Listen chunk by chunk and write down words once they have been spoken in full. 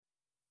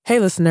Hey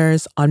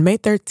listeners, on May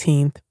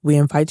 13th, we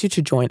invite you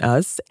to join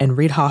us and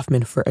Reid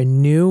Hoffman for a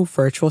new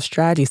virtual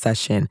strategy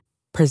session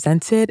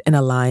presented in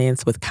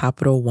alliance with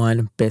Capital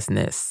One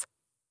Business.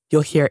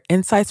 You'll hear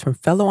insights from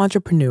fellow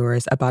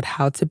entrepreneurs about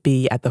how to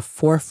be at the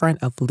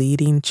forefront of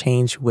leading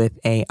change with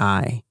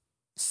AI.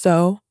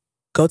 So,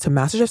 go to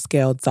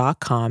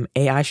mastersofscale.com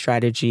AI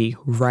strategy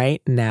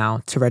right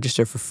now to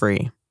register for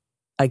free.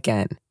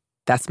 Again,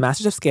 that's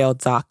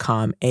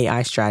mastersofscale.com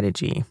AI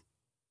strategy.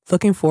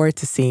 Looking forward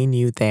to seeing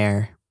you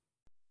there.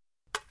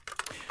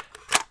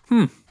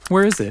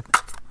 Where is it?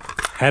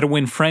 How to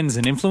Win Friends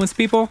and Influence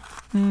People?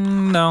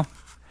 No.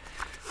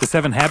 The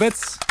 7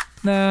 Habits?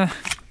 Nah.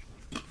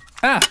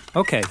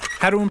 Okay.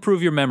 How to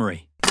Improve Your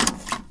Memory.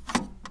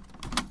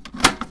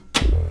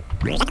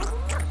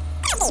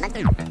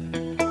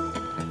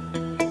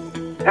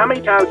 How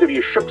many times have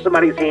you shook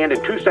somebody's hand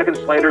and 2 seconds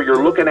later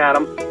you're looking at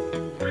them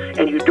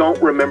and you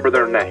don't remember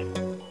their name?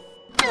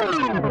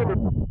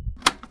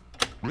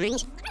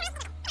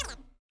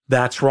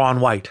 That's Ron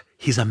White.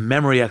 He's a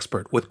memory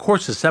expert with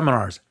courses,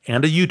 seminars,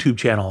 and a YouTube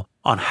channel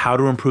on how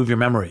to improve your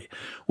memory,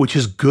 which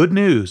is good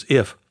news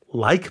if,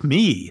 like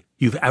me,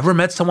 you've ever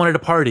met someone at a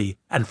party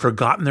and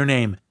forgotten their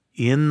name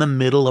in the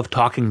middle of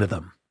talking to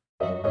them.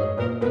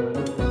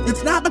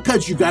 It's not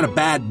because you got a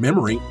bad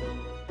memory.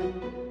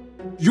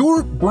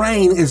 Your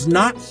brain is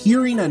not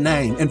hearing a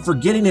name and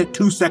forgetting it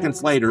 2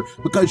 seconds later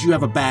because you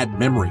have a bad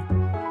memory.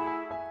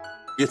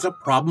 It's a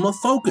problem of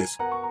focus.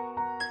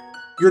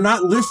 You're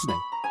not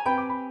listening.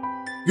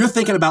 You're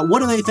thinking about, what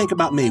do they think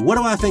about me? What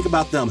do I think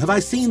about them? Have I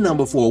seen them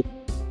before?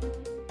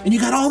 And you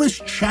got all this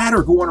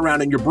chatter going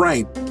around in your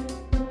brain.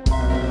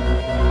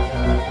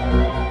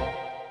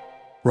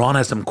 Ron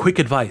has some quick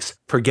advice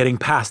for getting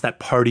past that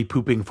party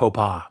pooping faux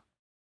pas.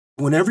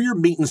 Whenever you're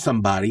meeting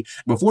somebody,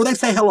 before they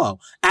say hello,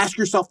 ask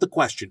yourself the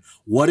question,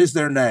 what is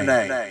their name?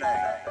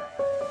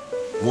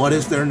 What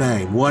is their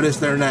name? What is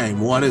their name?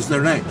 What is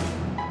their name?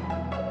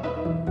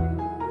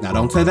 Now,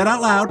 don't say that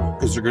out loud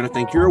because they're going to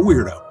think you're a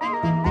weirdo.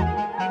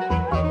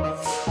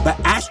 But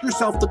ask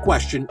yourself the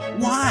question,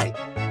 why?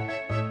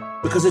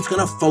 Because it's going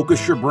to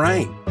focus your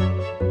brain.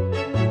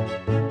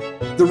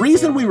 The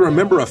reason we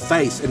remember a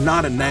face and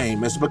not a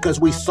name is because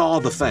we saw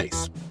the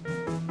face.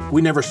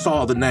 We never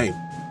saw the name.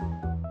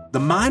 The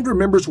mind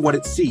remembers what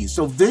it sees,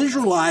 so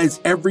visualize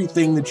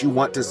everything that you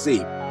want to see.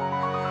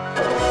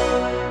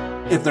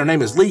 If their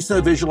name is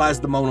Lisa, visualize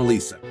the Mona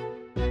Lisa.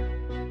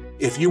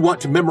 If you want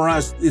to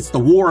memorize, it's the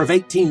War of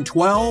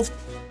 1812,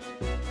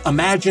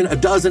 imagine a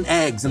dozen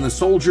eggs and the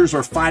soldiers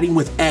are fighting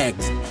with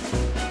eggs.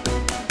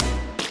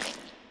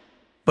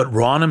 But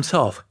Ron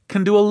himself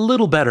can do a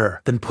little better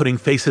than putting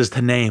faces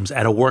to names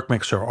at a work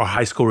mixer or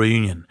high school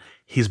reunion.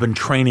 He's been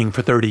training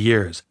for 30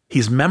 years.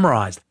 He's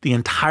memorized the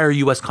entire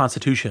U.S.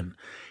 Constitution.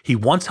 He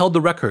once held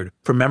the record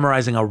for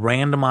memorizing a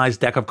randomized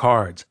deck of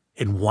cards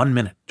in 1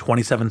 minute,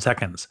 27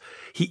 seconds.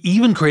 He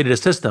even created a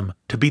system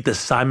to beat the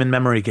Simon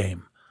memory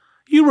game.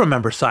 You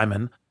remember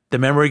Simon, the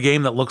memory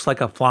game that looks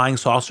like a flying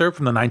saucer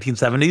from the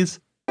 1970s?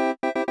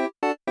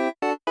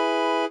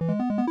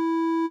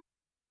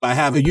 I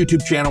have a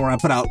YouTube channel where I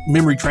put out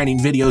memory training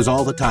videos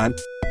all the time.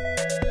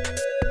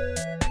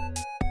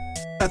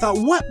 I thought,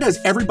 what does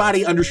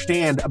everybody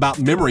understand about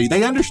memory?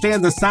 They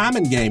understand the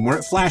Simon game where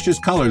it flashes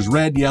colors,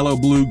 red, yellow,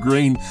 blue,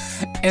 green,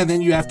 and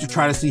then you have to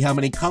try to see how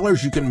many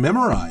colors you can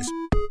memorize.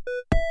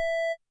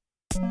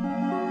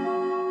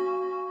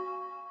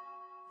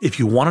 If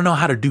you want to know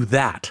how to do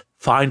that,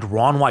 find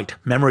Ron White,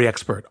 memory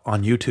expert,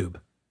 on YouTube.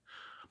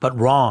 But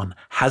Ron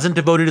hasn't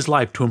devoted his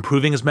life to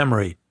improving his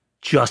memory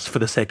just for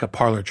the sake of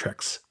parlor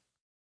tricks.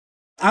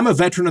 I'm a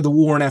veteran of the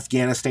war in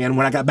Afghanistan.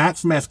 When I got back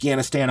from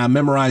Afghanistan, I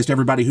memorized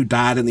everybody who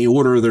died in the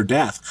order of their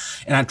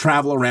death. And I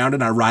travel around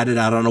and I write it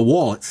out on a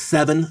wall. It's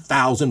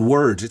 7,000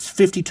 words. It's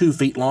 52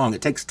 feet long.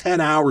 It takes 10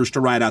 hours to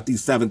write out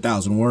these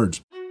 7,000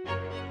 words.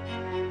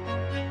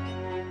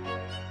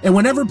 And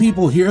whenever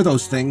people hear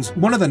those things,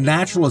 one of the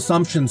natural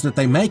assumptions that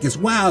they make is,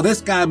 wow,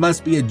 this guy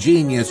must be a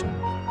genius.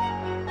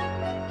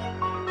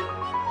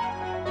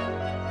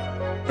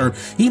 Or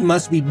he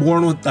must be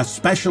born with a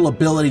special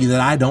ability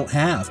that I don't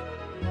have.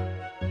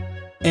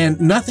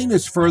 And nothing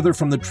is further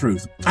from the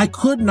truth. I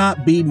could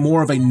not be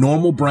more of a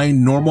normal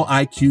brain, normal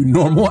IQ,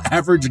 normal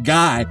average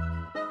guy.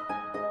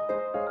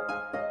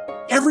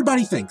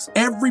 Everybody thinks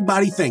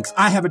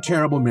I have a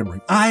terrible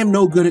memory. I am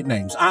no good at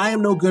names. I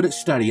am no good at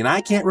studying.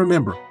 I can't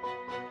remember.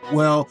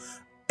 Well,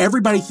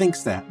 everybody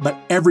thinks that, but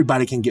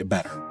everybody can get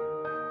better.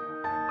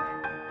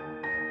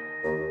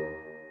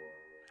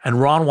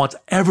 And Ron wants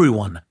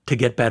everyone to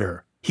get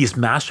better. He's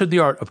mastered the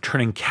art of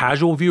turning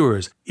casual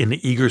viewers into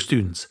eager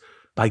students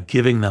by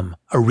giving them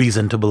a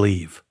reason to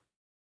believe.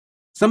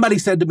 Somebody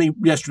said to me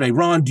yesterday,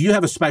 Ron, do you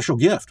have a special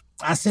gift?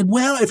 I said,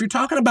 well, if you're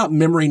talking about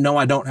memory, no,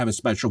 I don't have a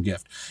special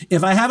gift.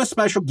 If I have a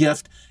special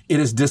gift, it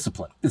is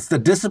discipline. It's the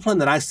discipline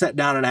that I sat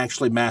down and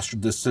actually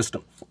mastered this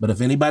system. But if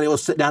anybody will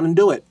sit down and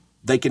do it,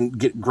 they can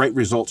get great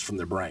results from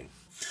their brain.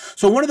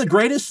 So one of the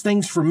greatest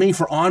things for me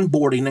for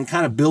onboarding and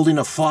kind of building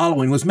a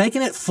following was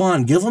making it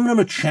fun, giving them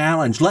a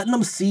challenge, letting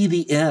them see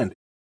the end.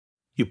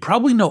 You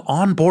probably know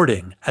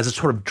onboarding as a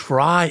sort of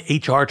dry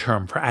HR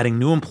term for adding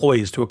new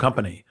employees to a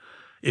company.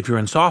 If you're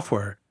in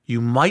software, you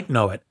might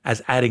know it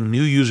as adding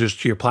new users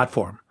to your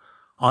platform.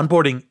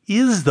 Onboarding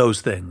is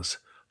those things,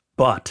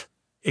 but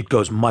it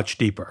goes much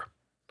deeper.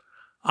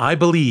 I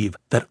believe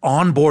that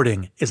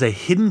onboarding is a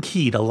hidden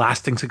key to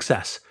lasting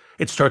success.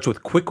 It starts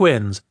with quick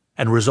wins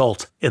and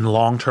results in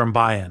long-term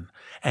buy-in,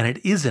 and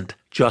it isn't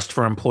just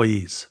for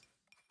employees.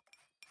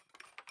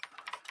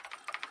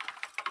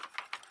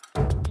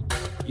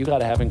 You got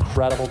to have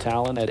incredible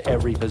talent at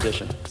every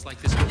position. It's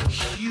like this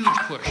huge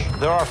push.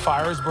 There are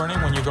fires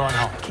burning when you're going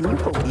home. Can you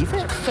believe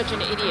it? Such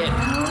an idiot.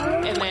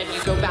 And then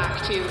you go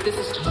back to, this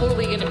is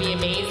totally going to be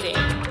amazing.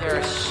 There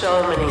are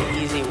so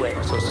many easy ways.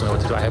 I'm supposed to know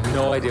what to do. I have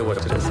no idea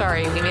what to do.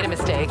 Sorry, we made a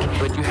mistake.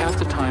 But you have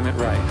to time it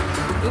right.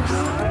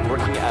 Oops.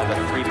 Working out of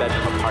a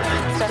 3-bedroom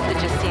apartment. Stuff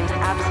that just seems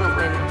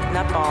absolutely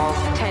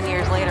nutballs. 10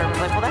 years later,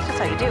 we're like, well, that's just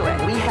how you do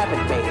it. We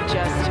haven't made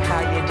Just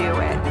how you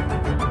do it.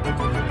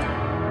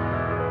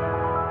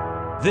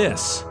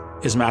 This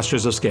is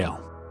Masters of Scale.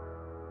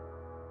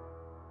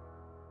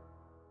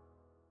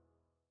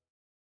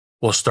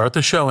 We'll start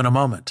the show in a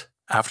moment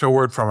after a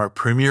word from our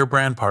premier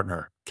brand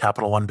partner,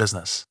 Capital One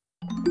Business.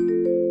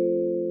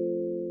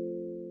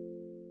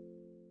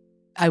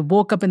 I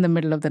woke up in the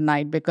middle of the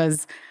night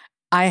because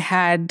I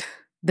had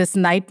this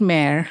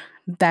nightmare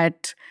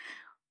that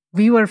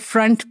we were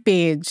front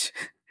page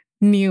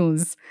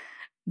news,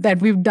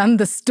 that we've done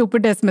the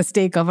stupidest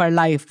mistake of our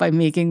life by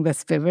making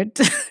this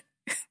pivot.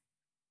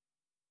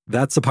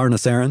 That's Aparna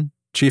Saran,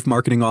 Chief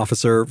Marketing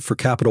Officer for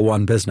Capital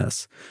One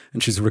Business,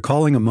 and she's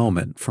recalling a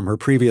moment from her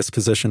previous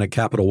position at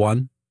Capital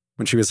One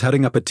when she was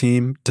heading up a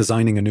team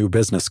designing a new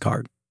business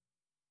card.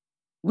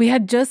 We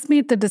had just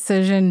made the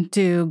decision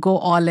to go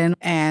all in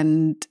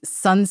and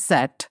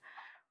sunset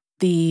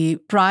the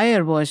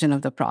prior version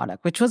of the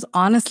product, which was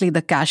honestly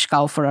the cash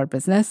cow for our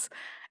business.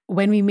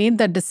 When we made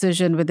that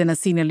decision within a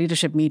senior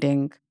leadership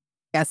meeting,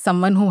 as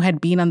someone who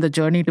had been on the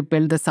journey to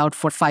build this out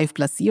for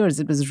 5+ years,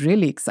 it was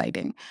really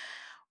exciting.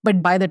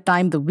 But by the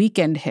time the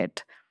weekend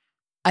hit,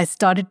 I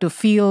started to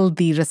feel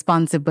the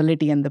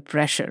responsibility and the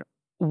pressure.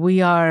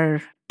 We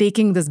are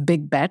taking this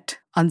big bet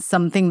on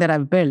something that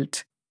I've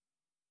built.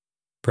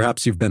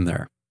 Perhaps you've been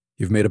there.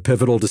 You've made a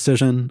pivotal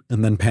decision,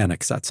 and then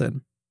panic sets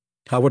in.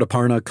 How would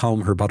Aparna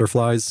calm her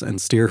butterflies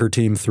and steer her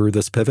team through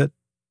this pivot?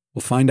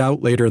 We'll find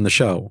out later in the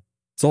show.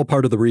 It's all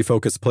part of the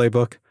Refocus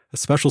Playbook, a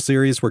special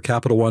series where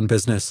Capital One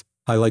Business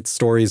highlights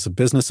stories of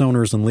business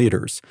owners and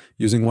leaders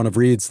using one of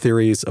Reid's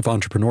theories of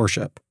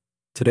entrepreneurship.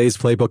 Today's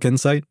Playbook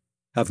Insight: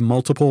 have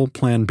multiple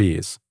Plan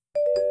Bs.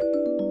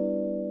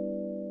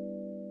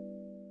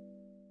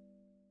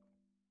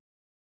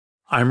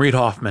 I'm Reid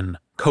Hoffman,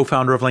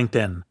 co-founder of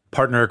LinkedIn,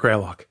 partner at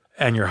Greylock,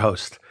 and your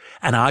host.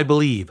 And I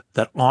believe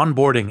that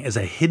onboarding is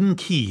a hidden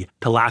key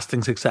to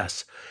lasting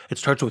success. It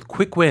starts with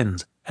quick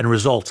wins and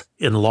results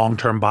in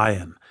long-term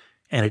buy-in.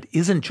 And it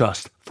isn't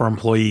just for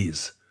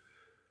employees.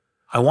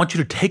 I want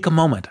you to take a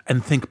moment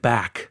and think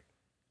back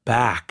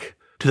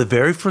to the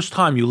very first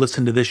time you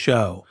listened to this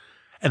show.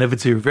 And if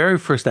it's your very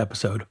first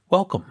episode,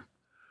 welcome.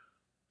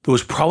 There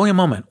was probably a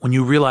moment when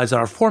you realized that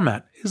our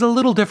format is a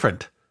little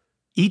different.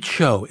 Each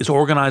show is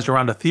organized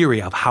around a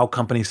theory of how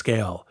companies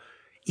scale.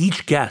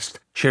 Each guest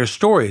shares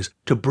stories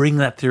to bring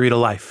that theory to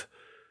life.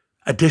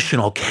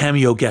 Additional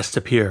cameo guests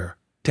appear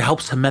to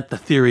help cement the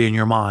theory in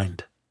your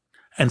mind.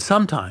 And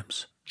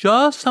sometimes,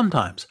 just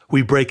sometimes,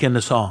 we break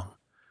into song.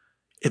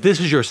 If this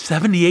is your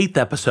 78th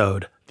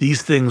episode,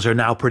 these things are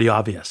now pretty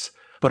obvious.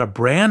 But a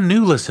brand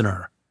new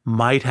listener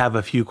might have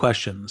a few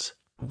questions.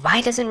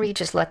 Why doesn't Reid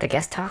just let the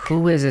guest talk?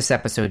 Who is this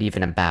episode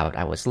even about?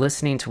 I was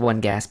listening to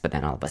one guest, but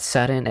then all of a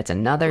sudden it's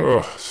another.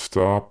 Ugh,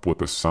 stop with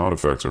the sound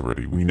effects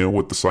already. We know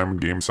what the Simon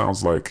game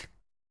sounds like.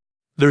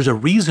 There's a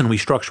reason we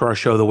structure our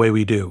show the way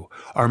we do.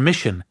 Our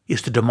mission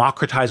is to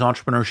democratize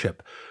entrepreneurship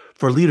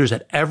for leaders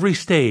at every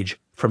stage,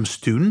 from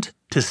student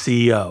to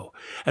CEO.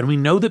 And we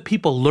know that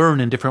people learn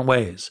in different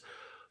ways.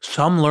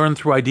 Some learn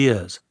through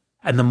ideas,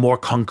 and the more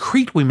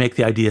concrete we make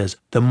the ideas,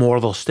 the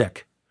more they'll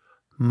stick.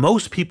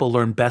 Most people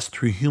learn best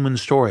through human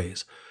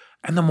stories,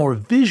 and the more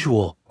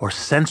visual or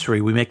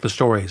sensory we make the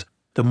stories,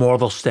 the more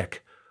they'll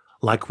stick.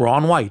 Like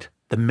Ron White,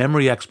 the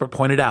memory expert,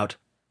 pointed out,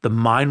 the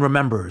mind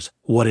remembers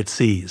what it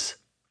sees.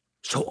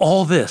 So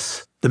all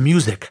this, the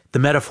music, the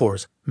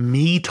metaphors,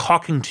 me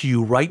talking to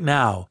you right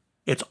now,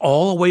 it's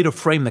all a way to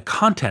frame the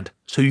content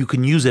so you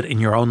can use it in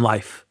your own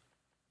life.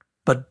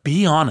 But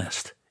be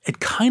honest, it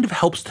kind of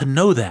helps to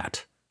know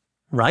that,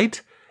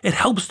 right? It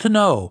helps to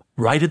know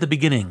right at the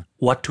beginning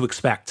what to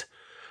expect,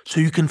 so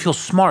you can feel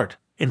smart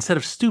instead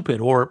of stupid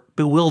or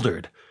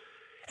bewildered.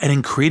 And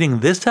in creating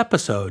this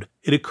episode,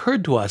 it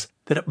occurred to us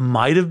that it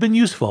might have been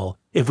useful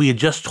if we had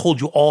just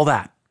told you all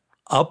that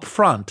up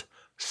front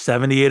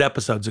 78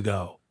 episodes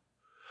ago.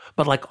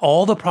 But like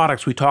all the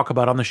products we talk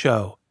about on the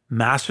show,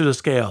 Masters of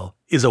Scale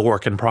is a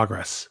work in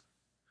progress.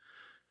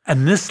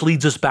 And this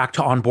leads us back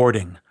to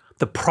onboarding,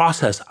 the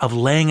process of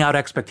laying out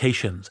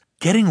expectations,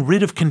 getting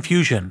rid of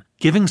confusion,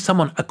 giving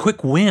someone a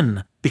quick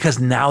win because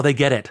now they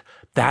get it.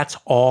 That's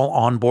all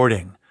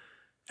onboarding.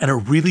 and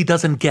it really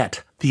doesn't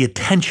get the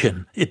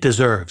attention it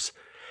deserves.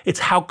 It's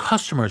how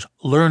customers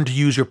learn to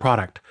use your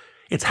product.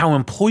 It's how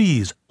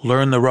employees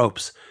learn the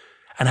ropes,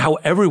 and how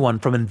everyone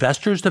from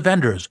investors to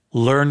vendors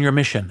learn your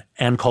mission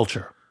and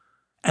culture.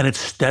 And it's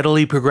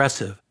steadily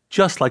progressive,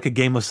 just like a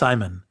game of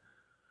Simon.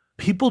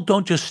 People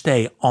don't just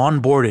stay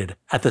onboarded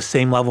at the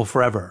same level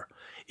forever.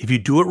 If you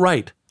do it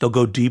right, they'll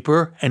go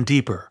deeper and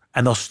deeper,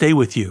 and they'll stay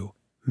with you,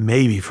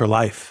 maybe for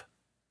life.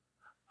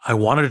 I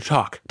wanted to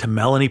talk to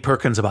Melanie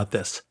Perkins about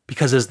this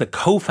because as the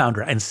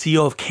co-founder and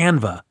CEO of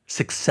Canva,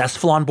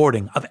 successful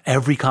onboarding of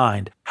every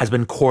kind has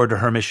been core to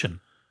her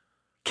mission.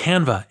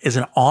 Canva is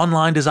an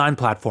online design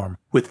platform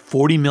with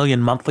 40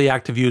 million monthly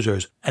active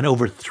users and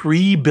over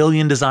 3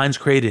 billion designs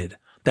created.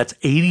 That's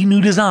 80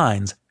 new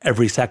designs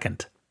every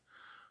second.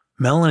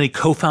 Melanie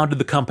co-founded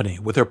the company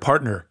with her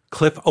partner,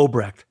 Cliff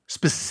Obrecht,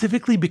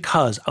 specifically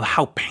because of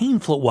how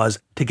painful it was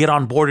to get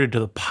onboarded to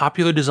the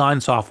popular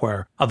design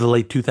software of the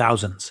late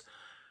 2000s.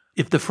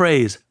 If the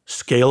phrase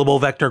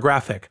scalable vector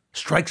graphic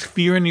strikes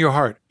fear into your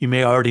heart, you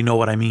may already know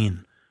what I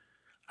mean.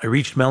 I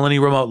reached Melanie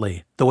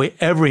remotely, the way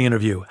every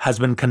interview has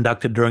been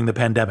conducted during the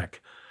pandemic.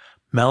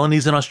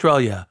 Melanie's in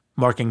Australia,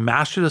 marking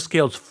Masters of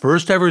Scale's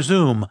first ever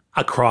Zoom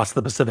across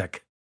the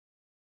Pacific.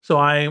 So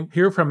I'm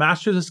here from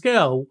Masters of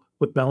Scale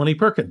with Melanie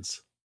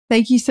Perkins.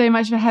 Thank you so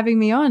much for having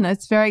me on.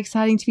 It's very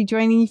exciting to be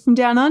joining you from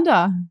down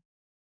under.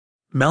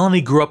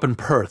 Melanie grew up in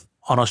Perth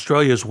on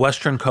Australia's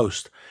western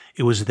coast.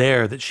 It was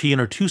there that she and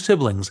her 2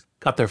 siblings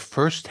got their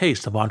first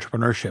taste of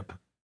entrepreneurship.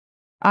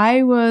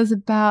 I was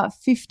about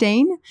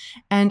 15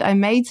 and I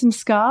made some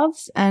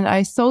scarves and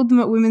I sold them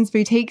at women's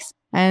boutiques,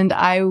 and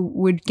I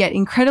would get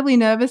incredibly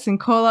nervous and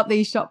call up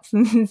these shops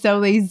and sell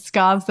these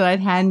scarves that I'd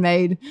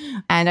handmade.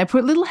 And I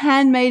put little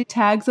handmade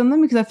tags on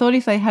them because I thought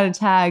if they had a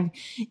tag,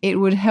 it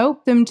would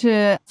help them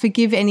to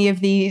forgive any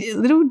of the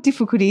little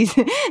difficulties,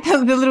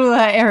 the little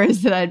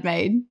errors that I'd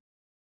made.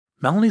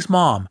 Melanie's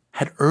mom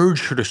had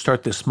urged her to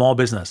start this small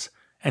business,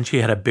 and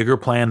she had a bigger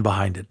plan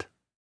behind it.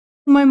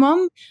 My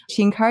mom,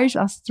 she encouraged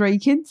us 3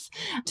 kids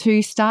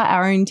to start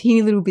our own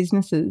teeny little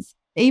businesses.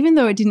 Even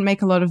though it didn't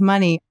make a lot of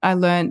money, I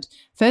learned,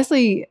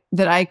 firstly,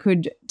 that I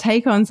could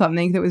take on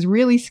something that was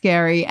really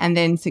scary and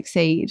then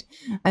succeed.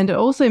 And it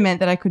also meant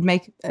that I could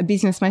make a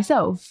business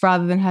myself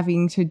rather than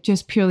having to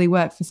just purely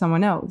work for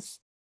someone else.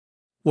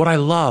 What I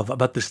love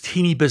about this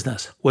teeny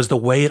business was the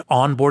way it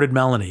onboarded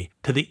Melanie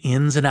to the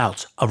ins and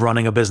outs of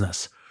running a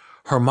business.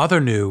 Her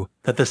mother knew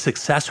that the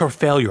success or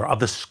failure of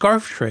the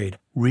scarf trade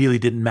really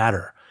didn't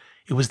matter.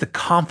 It was the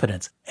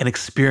confidence and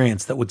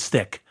experience that would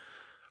stick.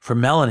 For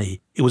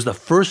Melanie, it was the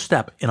first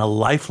step in a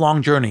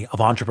lifelong journey of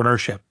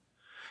entrepreneurship.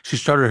 She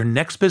started her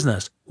next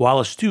business while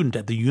a student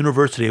at the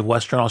University of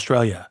Western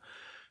Australia.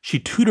 She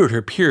tutored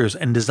her peers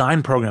in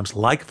design programs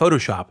like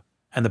Photoshop,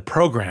 and the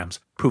programs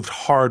proved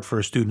hard for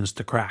her students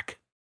to crack.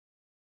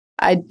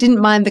 I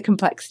didn't mind the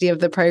complexity of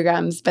the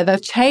programs, but the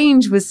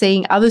change was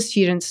seeing other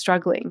students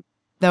struggling.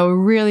 They were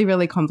really,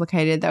 really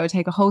complicated. They would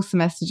take a whole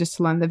semester just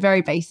to learn the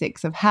very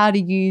basics of how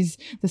to use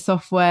the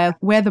software,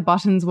 where the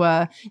buttons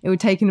were. It would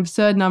take an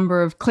absurd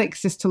number of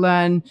clicks just to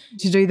learn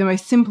to do the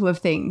most simple of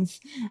things.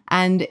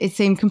 And it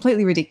seemed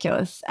completely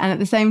ridiculous. And at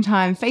the same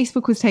time,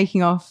 Facebook was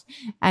taking off.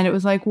 And it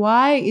was like,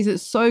 why is it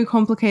so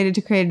complicated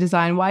to create a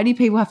design? Why do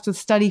people have to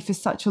study for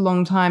such a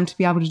long time to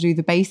be able to do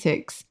the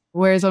basics?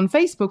 Whereas on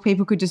Facebook,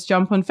 people could just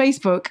jump on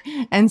Facebook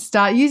and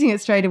start using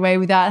it straight away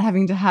without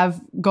having to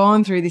have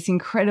gone through this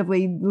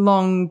incredibly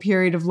long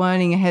period of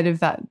learning ahead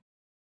of that.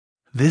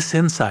 This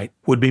insight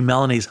would be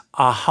Melanie's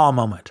aha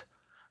moment.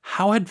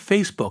 How had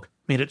Facebook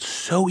made it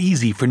so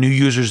easy for new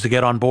users to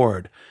get on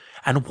board?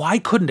 And why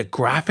couldn't a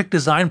graphic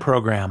design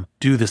program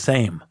do the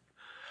same?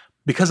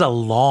 Because a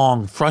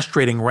long,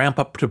 frustrating ramp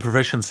up to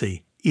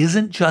proficiency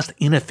isn't just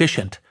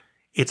inefficient,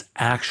 it's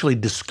actually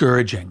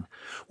discouraging.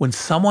 When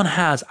someone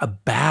has a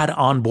bad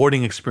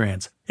onboarding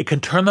experience, it can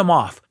turn them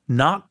off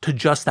not to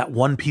just that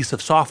one piece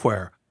of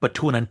software, but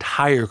to an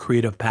entire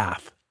creative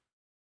path.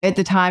 At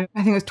the time,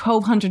 I think it was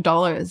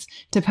 $1,200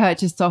 to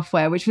purchase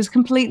software, which was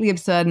completely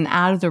absurd and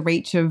out of the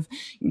reach of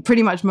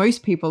pretty much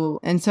most people,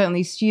 and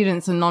certainly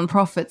students and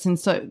nonprofits and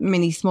so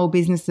many small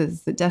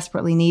businesses that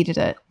desperately needed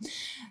it.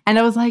 And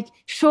I was like,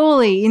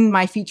 surely in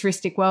my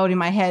futuristic world in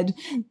my head,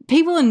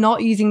 people are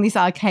not using this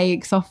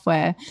archaic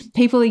software.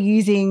 People are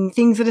using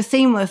things that are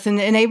seamless and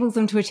enables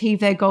them to achieve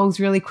their goals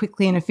really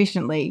quickly and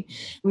efficiently.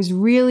 It was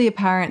really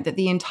apparent that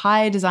the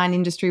entire design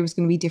industry was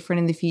going to be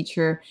different in the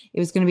future. It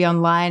was going to be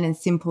online and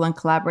simple and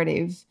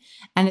collaborative.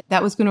 And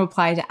that was going to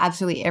apply to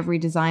absolutely every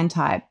design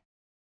type.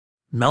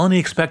 Melanie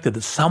expected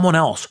that someone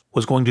else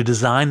was going to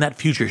design that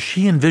future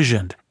she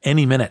envisioned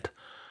any minute.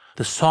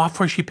 The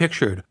software she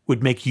pictured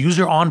would make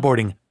user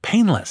onboarding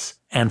painless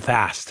and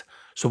fast.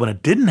 So when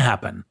it didn't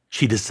happen,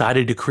 she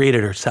decided to create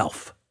it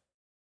herself.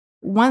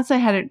 Once I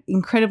had it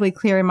incredibly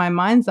clear in my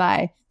mind's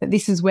eye that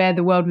this is where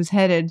the world was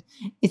headed,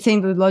 it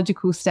seemed a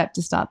logical step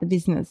to start the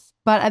business.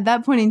 But at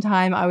that point in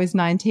time, I was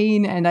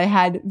 19 and I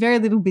had very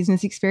little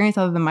business experience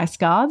other than my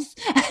scarves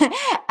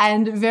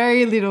and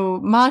very little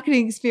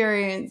marketing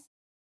experience.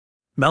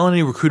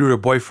 Melanie recruited her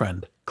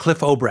boyfriend, Cliff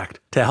Obrecht,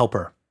 to help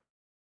her.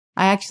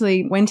 I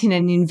actually went in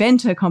an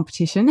inventor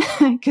competition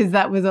because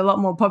that was a lot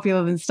more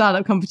popular than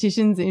startup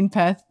competitions in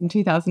Perth in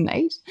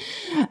 2008.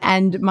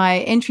 And my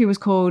entry was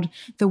called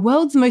the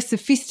world's most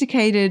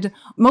sophisticated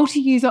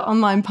multi-user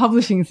online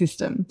publishing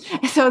system.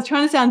 So I was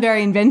trying to sound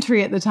very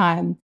inventory at the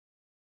time.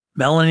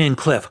 Melanie and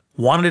Cliff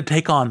wanted to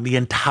take on the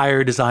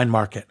entire design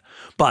market,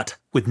 but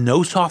with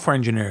no software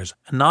engineers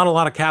and not a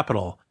lot of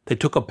capital, they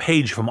took a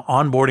page from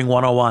Onboarding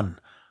 101.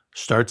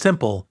 Start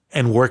simple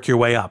and work your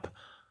way up.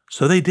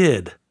 So they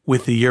did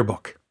with the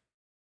yearbook.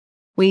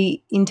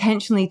 We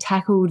intentionally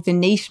tackled the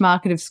niche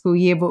market of school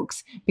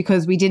yearbooks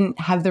because we didn't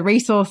have the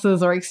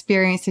resources or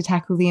experience to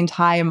tackle the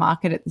entire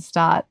market at the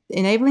start,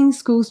 enabling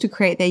schools to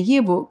create their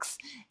yearbooks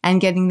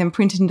and getting them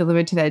printed and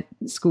delivered to their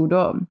school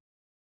door.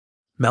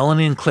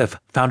 Melanie and Cliff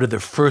founded their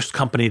first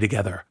company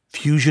together,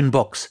 Fusion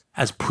Books,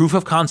 as proof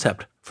of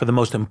concept for the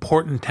most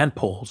important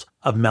tentpoles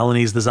of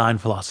Melanie's design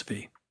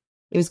philosophy.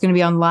 It was going to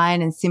be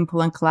online and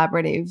simple and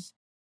collaborative.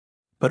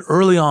 But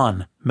early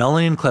on,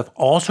 Melanie and Cliff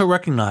also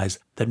recognized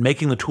that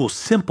making the tool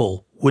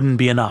simple wouldn't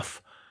be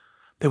enough.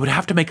 They would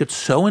have to make it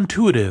so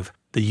intuitive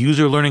the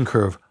user learning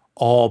curve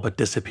all but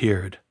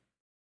disappeared.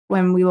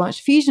 When we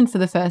launched Fusion for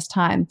the first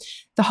time,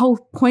 the whole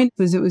point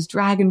was it was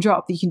drag and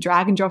drop. You can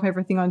drag and drop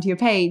everything onto your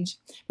page.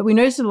 But we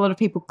noticed that a lot of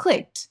people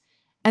clicked.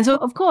 And so,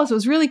 of course, it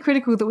was really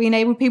critical that we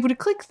enabled people to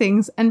click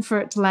things and for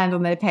it to land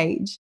on their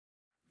page.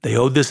 They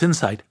owed this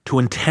insight to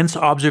intense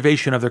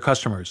observation of their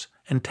customers.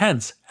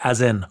 Intense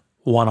as in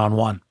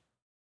one-on-one.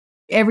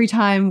 Every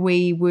time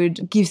we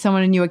would give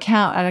someone a new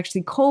account, I'd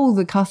actually call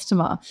the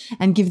customer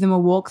and give them a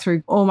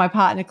walkthrough, or my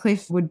partner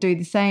Cliff would do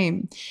the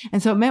same.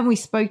 And so it meant we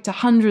spoke to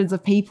hundreds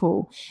of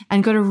people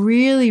and got a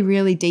really,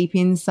 really deep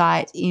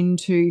insight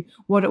into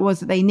what it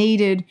was that they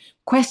needed,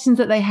 questions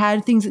that they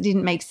had, things that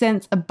didn't make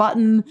sense, a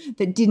button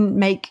that didn't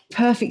make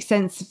perfect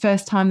sense the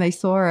first time they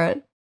saw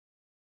it.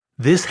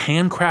 This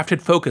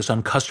handcrafted focus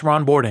on customer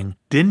onboarding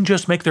didn't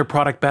just make their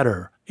product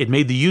better, it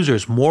made the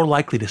users more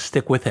likely to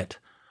stick with it.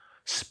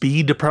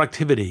 Speed to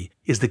productivity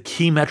is the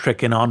key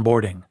metric in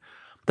onboarding.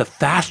 The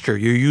faster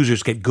your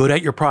users get good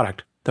at your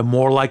product, the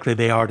more likely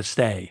they are to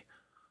stay.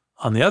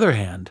 On the other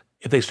hand,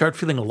 if they start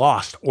feeling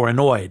lost or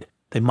annoyed,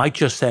 they might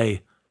just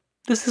say,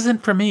 "This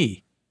isn't for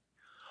me."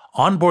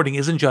 Onboarding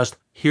isn't just,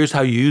 here's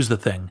how you use the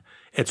thing.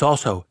 It's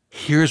also,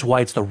 here's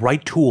why it's the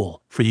right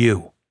tool for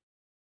you.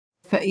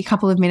 For a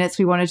couple of minutes,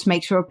 we wanted to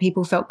make sure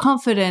people felt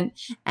confident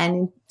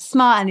and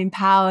smart and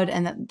empowered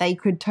and that they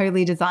could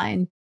totally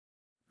design.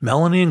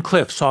 Melanie and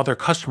Cliff saw their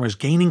customers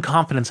gaining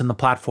confidence in the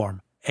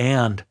platform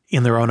and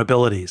in their own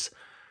abilities.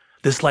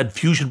 This led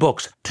Fusion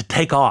Books to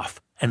take off,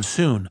 and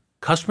soon,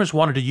 customers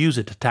wanted to use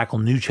it to tackle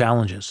new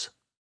challenges.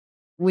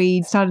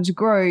 We started to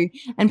grow,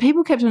 and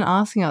people kept on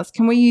asking us,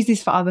 can we use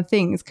this for other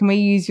things? Can we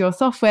use your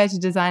software to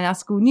design our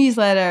school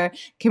newsletter?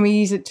 Can we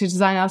use it to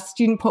design our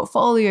student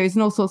portfolios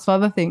and all sorts of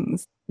other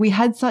things? We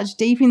had such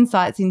deep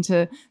insights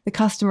into the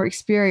customer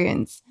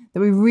experience that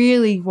we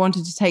really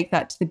wanted to take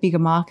that to the bigger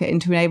market and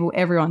to enable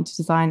everyone to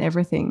design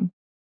everything.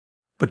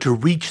 But to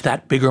reach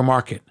that bigger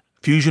market,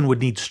 Fusion would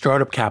need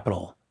startup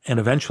capital and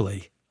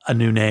eventually a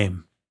new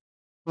name.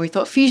 We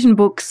thought Fusion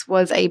Books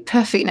was a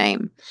perfect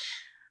name.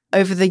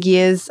 Over the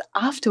years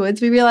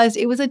afterwards, we realized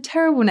it was a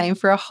terrible name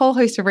for a whole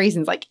host of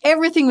reasons. Like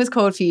everything was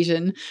called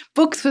Fusion.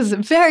 Books was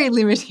very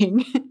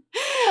limiting.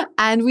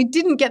 And we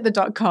didn't get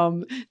the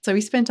 .com. So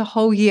we spent a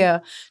whole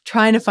year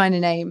trying to find a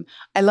name.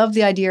 I love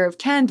the idea of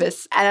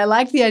Canvas. And I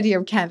like the idea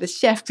of Canvas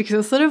Chef because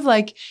it's sort of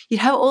like you'd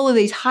have all of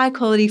these high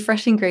quality,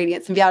 fresh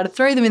ingredients and be able to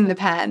throw them in the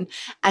pan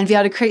and be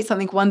able to create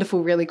something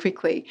wonderful really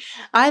quickly.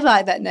 I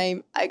like that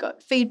name. I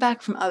got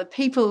feedback from other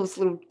people. It was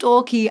a little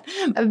dorky.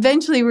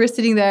 Eventually we were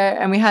sitting there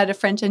and we had a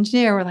French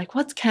engineer. And we're like,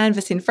 what's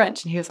Canvas in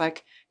French? And he was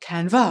like,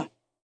 Canva.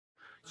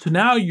 So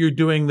now you're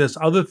doing this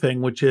other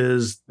thing, which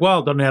is,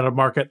 well, don't know how to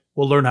market.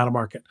 We'll learn how to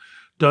market.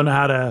 Don't know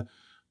how to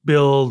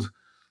build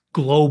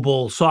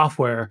global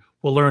software.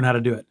 We'll learn how to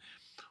do it.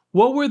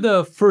 What were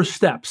the first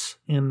steps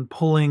in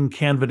pulling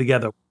Canva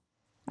together?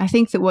 I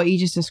think that what you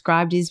just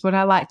described is what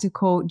I like to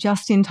call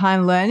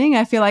just-in-time learning.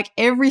 I feel like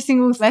every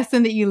single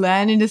lesson that you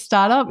learn in a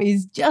startup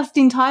is just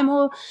in time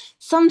or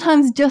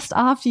sometimes just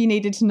after you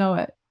needed to know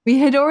it. We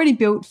had already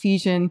built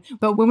Fusion,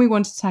 but when we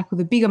wanted to tackle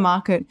the bigger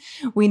market,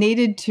 we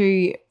needed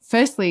to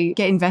firstly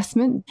get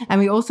investment,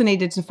 and we also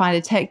needed to find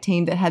a tech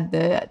team that had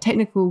the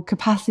technical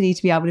capacity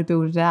to be able to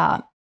build it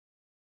out.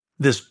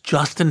 This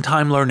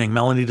just-in-time learning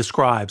Melanie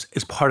describes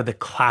is part of the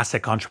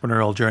classic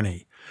entrepreneurial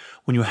journey.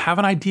 When you have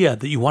an idea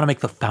that you want to make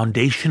the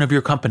foundation of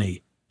your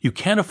company, you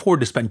can't afford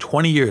to spend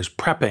 20 years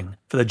prepping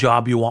for the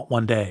job you want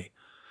one day.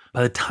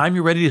 By the time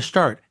you're ready to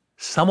start,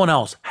 someone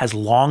else has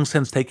long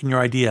since taken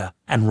your idea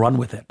and run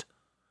with it.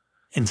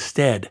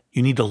 Instead,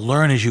 you need to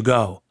learn as you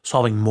go,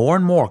 solving more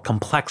and more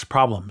complex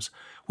problems,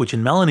 which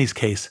in Melanie's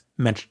case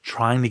meant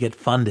trying to get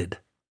funded.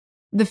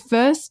 The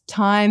first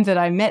time that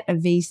I met a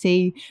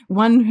VC,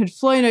 one had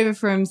flown over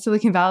from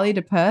Silicon Valley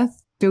to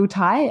Perth, Bill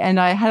Tai, and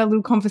I had a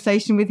little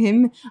conversation with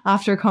him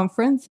after a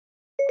conference.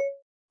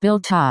 Bill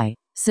Tai,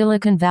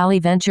 Silicon Valley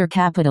venture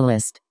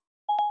capitalist.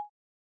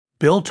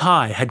 Bill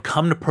Tai had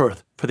come to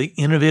Perth for the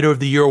Innovator of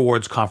the Year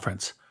Awards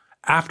conference.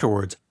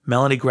 Afterwards,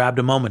 Melanie grabbed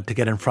a moment to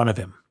get in front of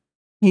him.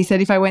 He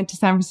said if I went to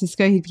San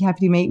Francisco, he'd be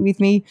happy to meet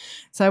with me.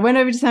 So I went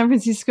over to San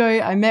Francisco,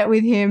 I met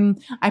with him,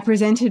 I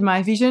presented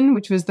my vision,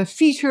 which was the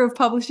future of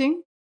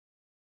publishing.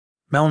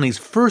 Melanie's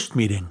first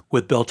meeting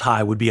with Bill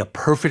Tai would be a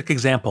perfect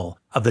example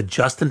of the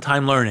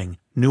just-in-time learning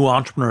new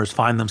entrepreneurs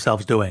find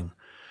themselves doing.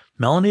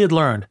 Melanie had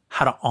learned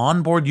how to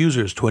onboard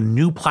users to a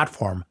new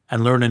platform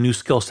and learn a new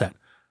skill set.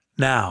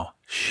 Now,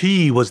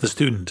 she was the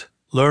student,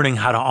 learning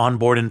how to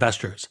onboard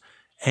investors.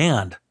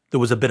 And there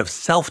was a bit of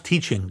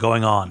self-teaching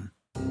going on.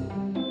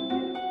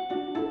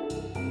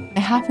 I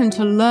happened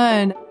to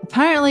learn,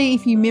 apparently,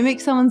 if you mimic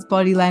someone's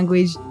body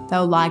language,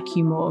 they'll like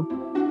you more.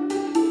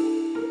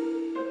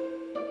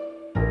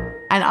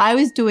 And I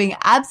was doing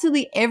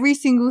absolutely every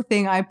single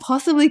thing I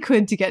possibly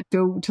could to get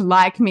Bill to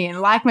like me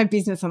and like my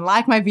business and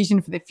like my vision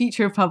for the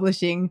future of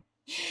publishing.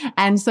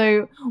 And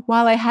so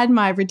while I had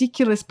my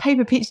ridiculous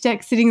paper pitch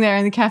deck sitting there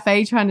in the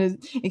cafe trying to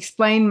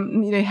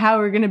explain, how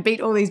we're going to beat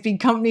all these big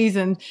companies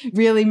and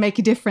really make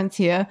a difference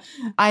here,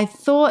 I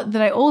thought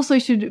that I also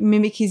should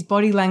mimic his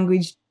body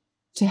language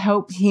to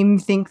help him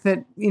think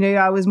that,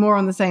 I was more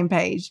on the same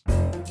page.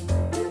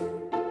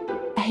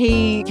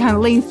 He kind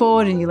of leaned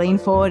forward and you lean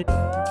forward.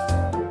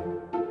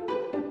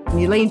 And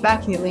you lean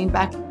back and you lean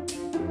back.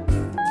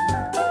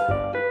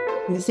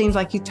 And it seems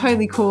like you're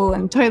totally cool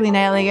and totally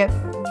nailing it.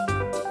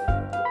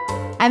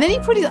 And then he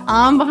put his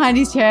arm behind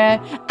his chair,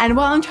 and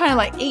while I'm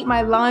trying to eat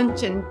my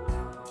lunch and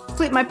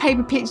flip my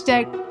paper pitch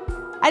deck,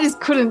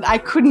 I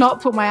could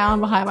not put my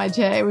arm behind my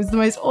chair. It was the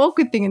most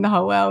awkward thing in the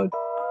whole world.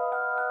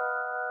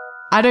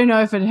 I don't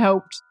know if it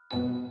helped.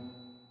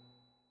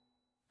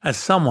 As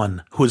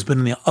someone who has been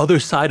on the other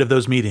side of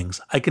those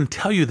meetings, I can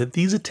tell you that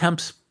these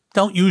attempts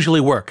don't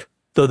usually work,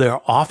 though they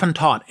are often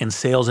taught in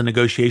sales and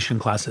negotiation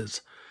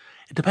classes.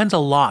 It depends a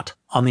lot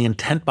on the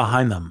intent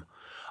behind them.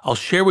 I'll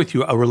share with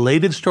you a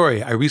related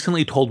story I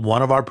recently told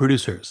one of our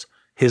producers.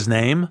 His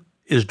name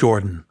is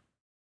Jordan.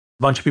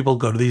 A bunch of people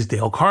go to these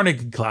Dale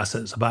Carnegie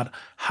classes about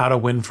how to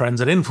win friends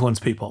and influence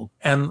people.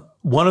 And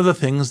one of the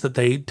things that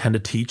they tend to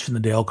teach in the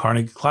Dale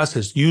Carnegie class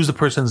is use the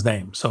person's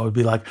name. So it'd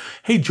be like,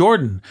 hey,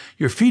 Jordan,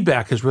 your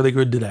feedback is really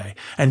good today.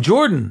 And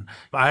Jordan,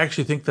 I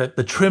actually think that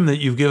the trim that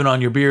you've given on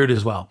your beard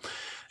as well.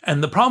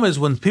 And the problem is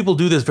when people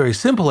do this very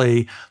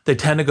simply, they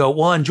tend to go,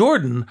 well, and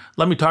Jordan,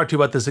 let me talk to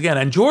you about this again.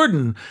 And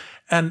Jordan,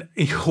 and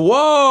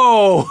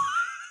whoa,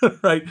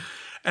 right?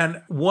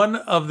 And one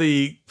of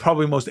the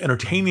probably most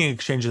entertaining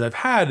exchanges I've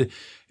had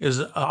is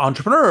an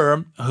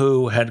entrepreneur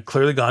who had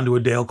clearly gone to a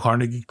Dale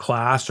Carnegie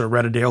class or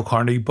read a Dale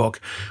Carnegie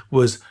book,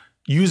 was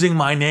using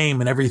my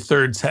name in every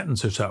third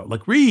sentence or so,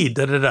 like read,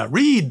 da-da-da,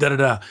 read,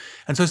 da-da-da.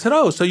 And so I said,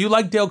 oh, so you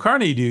like Dale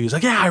Carnegie, do you? He's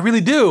like, yeah, I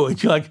really do.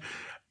 And you're like,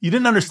 you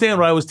didn't understand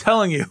what I was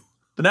telling you.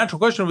 The natural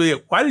question would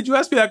be, why did you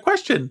ask me that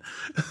question?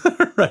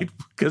 Right?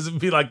 Because it'd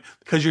be like,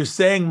 because you're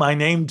saying my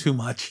name too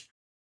much.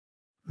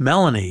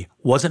 Melanie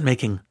wasn't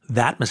making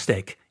that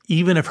mistake,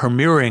 even if her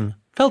mirroring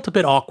felt a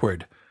bit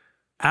awkward.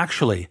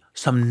 Actually,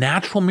 some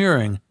natural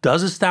mirroring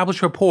does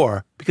establish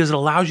rapport because it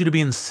allows you to be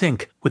in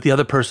sync with the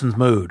other person's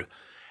mood.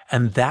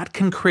 And that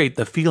can create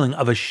the feeling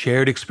of a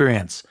shared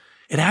experience.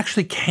 It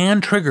actually can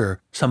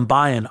trigger some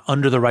buy-in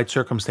under the right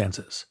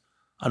circumstances.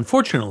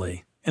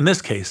 Unfortunately, in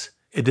this case,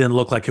 it didn't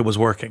look like it was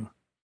working.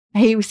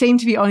 He seemed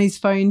to be on his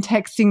phone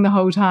texting the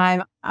whole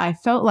time. I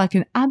felt like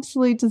an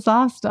absolute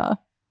disaster.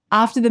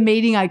 After the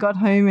meeting, I got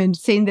home and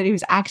seen that he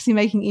was actually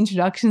making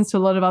introductions to a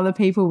lot of other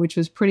people, which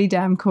was pretty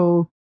damn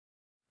cool.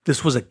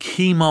 This was a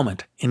key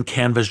moment in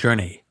Canva's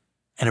journey,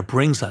 and it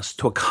brings us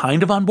to a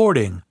kind of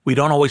onboarding we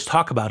don't always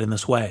talk about in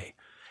this way,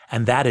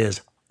 and that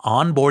is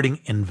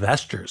onboarding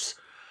investors.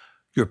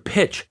 Your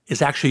pitch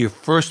is actually your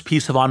first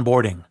piece of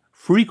onboarding,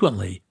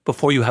 frequently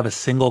before you have a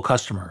single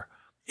customer.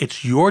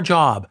 It's your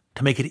job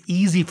to make it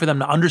easy for them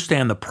to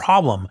understand the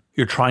problem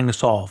you're trying to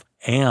solve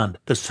and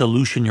the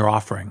solution you're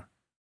offering.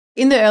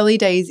 In the early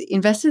days,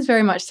 investors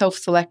very much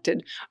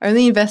self-selected.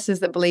 Only investors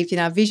that believed in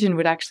our vision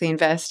would actually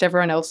invest.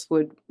 Everyone else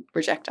would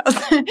reject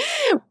us.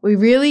 We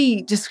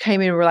really just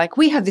came in and were like,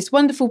 we have this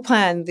wonderful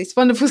plan, this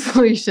wonderful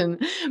solution.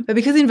 But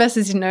because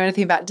investors didn't know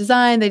anything about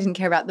design, they didn't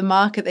care about the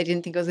market, they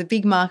didn't think it was a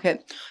big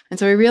market. And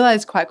so we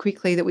realized quite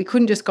quickly that we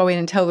couldn't just go in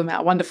and tell them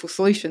our wonderful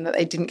solution that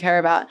they didn't care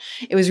about.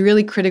 It was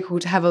really critical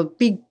to have a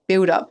big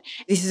build-up.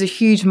 This is a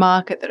huge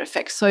market that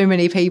affects so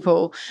many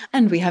people,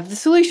 and we have the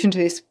solution to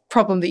this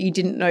problem that you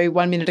didn't know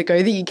 1 minute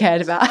ago that you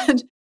cared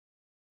about.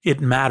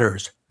 It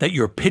matters that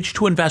your pitch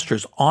to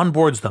investors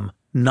onboards them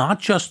not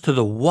just to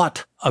the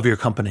what of your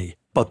company,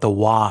 but the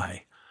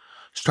why.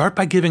 Start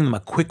by giving them a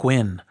quick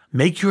win.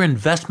 Make your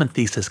investment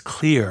thesis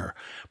clear.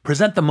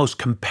 Present the most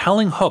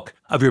compelling hook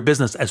of your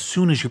business as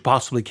soon as you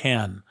possibly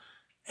can.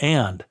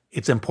 And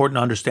it's important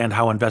to understand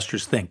how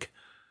investors think,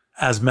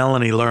 as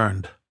Melanie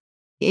learned.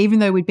 Even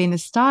though we'd been a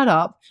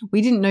startup, we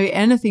didn't know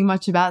anything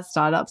much about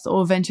startups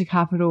or venture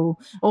capital,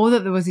 or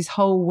that there was this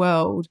whole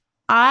world.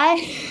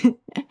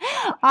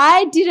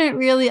 I didn't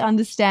really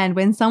understand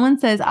when someone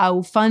says, I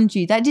will fund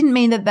you. That didn't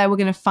mean that they were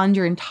going to fund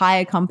your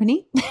entire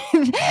company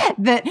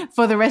that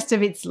for the rest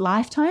of its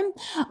lifetime.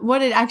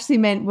 What it actually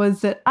meant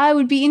was that I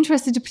would be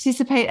interested to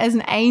participate as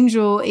an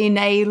angel in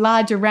a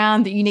larger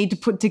round that you need to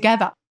put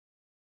together.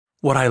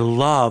 What I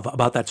love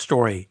about that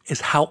story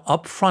is how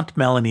upfront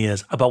Melanie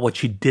is about what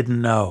she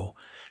didn't know.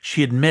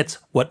 She admits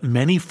what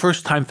many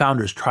first-time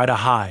founders try to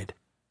hide,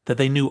 that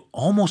they knew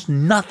almost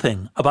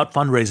nothing about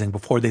fundraising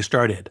before they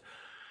started.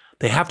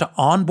 They have to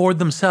onboard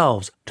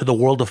themselves to the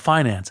world of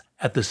finance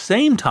at the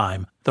same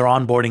time they're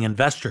onboarding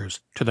investors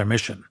to their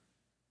mission.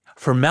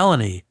 For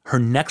Melanie, her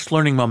next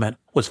learning moment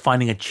was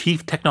finding a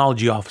chief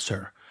technology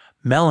officer.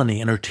 Melanie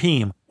and her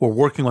team were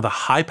working with a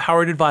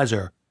high-powered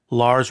advisor,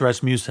 Lars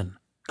Rasmussen,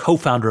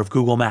 co-founder of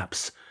Google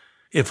Maps.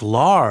 If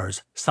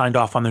Lars signed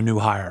off on their new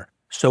hire,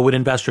 so would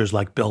investors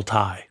like Bill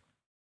Tai.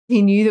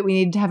 He knew that we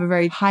needed to have a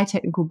very high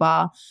technical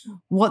bar.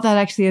 What that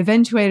actually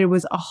eventuated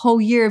was a whole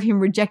year of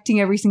him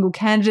rejecting every single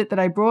candidate that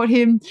I brought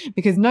him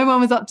because no one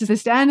was up to the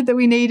standard that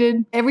we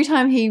needed. Every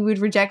time he would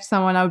reject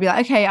someone, I would be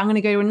like, okay, I'm going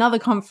to go to another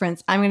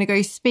conference. I'm going to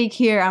go speak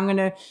here. I'm going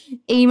to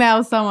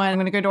email someone. I'm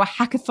going to go to a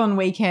hackathon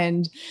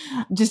weekend.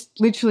 Just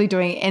literally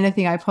doing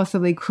anything I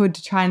possibly could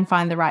to try and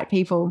find the right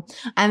people.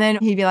 And then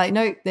he'd be like,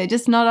 no, they're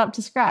just not up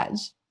to scratch.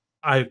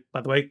 I,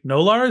 by the way, know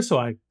Lars, so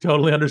I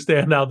totally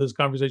understand how this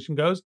conversation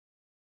goes.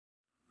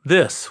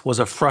 This was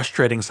a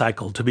frustrating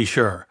cycle, to be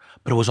sure,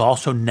 but it was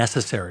also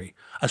necessary.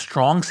 A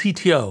strong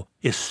CTO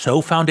is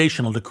so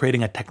foundational to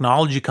creating a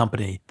technology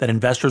company that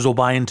investors will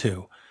buy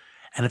into,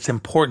 and it's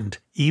important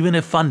even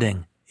if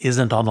funding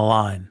isn't on the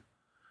line.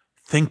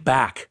 Think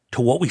back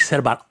to what we said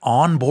about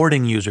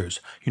onboarding users.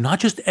 You're not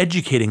just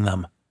educating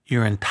them,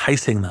 you're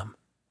enticing them.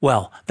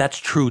 Well, that's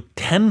true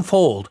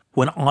tenfold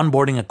when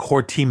onboarding a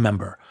core team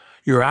member.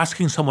 You're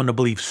asking someone to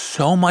believe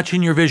so much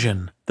in your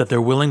vision that they're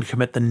willing to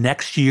commit the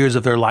next years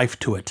of their life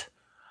to it.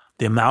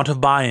 The amount of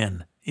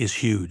buy-in is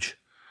huge.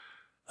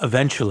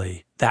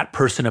 Eventually, that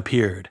person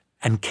appeared,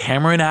 and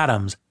Cameron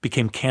Adams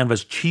became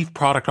Canva's chief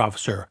product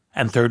officer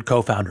and third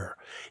co-founder.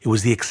 It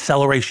was the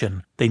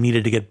acceleration they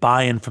needed to get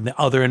buy-in from the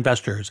other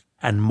investors,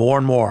 and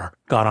more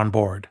got on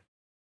board.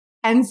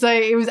 And so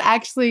it was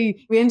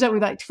actually, we ended up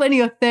with like 20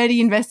 or 30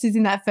 investors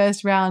in that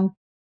first round.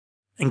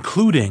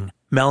 Including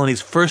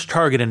Melanie's first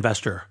target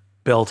investor,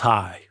 Bill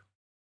Tai.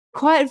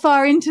 Quite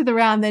far into the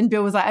round, then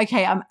Bill was like,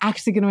 okay, I'm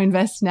actually going to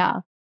invest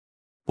now.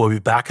 We'll be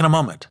back in a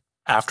moment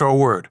after a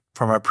word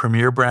from our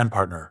premier brand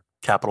partner,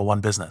 Capital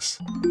One Business.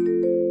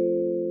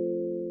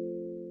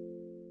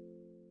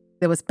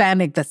 There was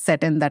panic that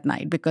set in that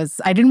night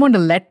because I didn't want to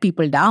let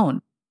people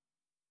down.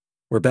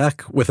 We're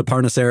back with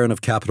Aparna Saran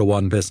of Capital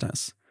One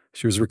Business.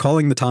 She was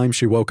recalling the time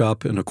she woke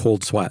up in a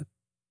cold sweat,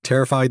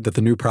 terrified that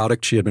the new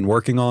product she had been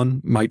working on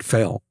might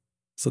fail.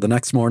 So the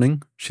next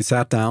morning, she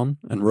sat down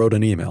and wrote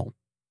an email.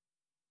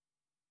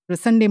 It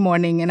was Sunday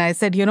morning, and I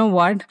said, you know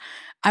what?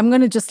 I'm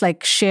going to just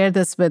share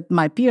this with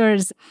my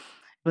peers. It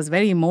was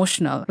very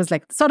emotional. It was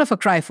sort of a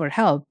cry for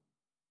help.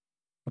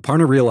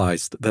 Aparna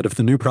realized that if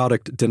the new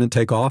product didn't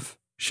take off,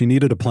 she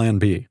needed a plan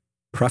B,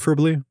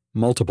 preferably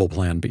multiple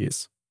plan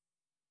Bs.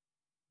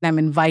 I'm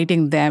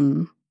inviting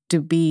them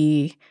to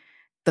be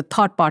the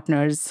thought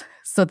partners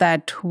so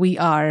that we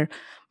are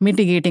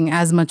mitigating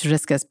as much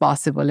risk as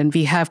possible and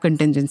we have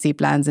contingency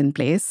plans in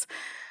place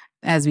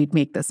as we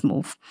make this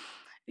move.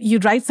 You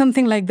write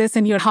something like this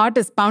and your heart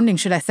is pounding,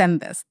 should I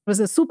send this? It was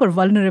a super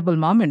vulnerable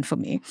moment for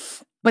me.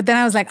 But then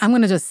I was like, I'm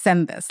going to just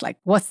send this.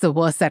 What's the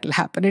worst that'll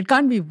happen? It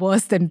can't be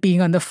worse than being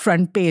on the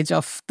front page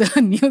of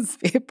the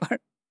newspaper.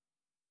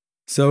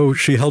 So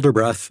she held her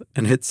breath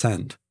and hit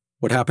send.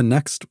 What happened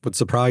next would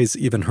surprise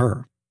even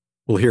her.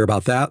 We'll hear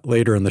about that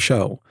later in the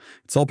show.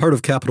 It's all part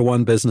of Capital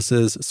One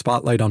Business's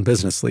Spotlight on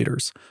Business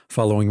Leaders,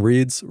 following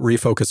Reed's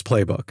Refocus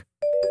Playbook.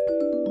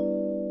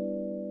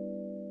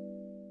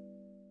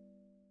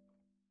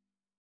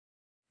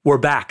 We're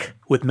back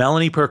with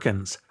Melanie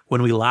Perkins.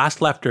 When we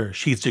last left her,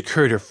 she'd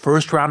secured her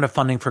first round of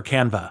funding for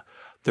Canva.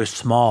 Their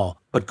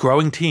small but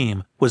growing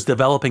team was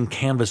developing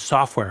Canva's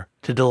software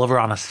to deliver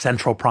on a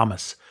central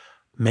promise: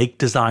 make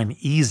design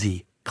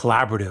easy,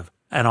 collaborative,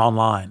 and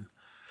online,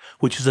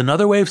 which is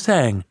another way of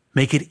saying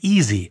make it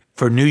easy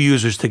for new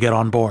users to get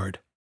on board.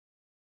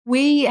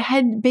 We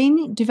had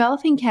been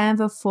developing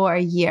Canva for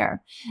a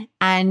year,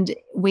 and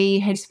we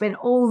had spent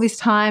all this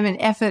time and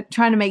effort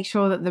trying to make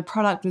sure that the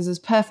product was as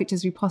perfect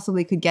as we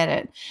possibly could get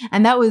it.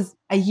 And that was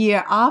a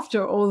year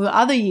after all the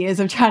other years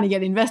of trying to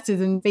get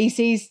investors and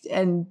VCs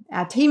and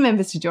our team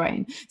members to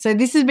join. So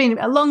this has been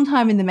a long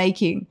time in the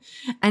making.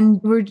 And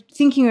we're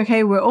thinking,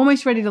 okay, we're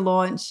almost ready to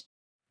launch.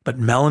 But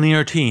Melanie and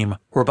her team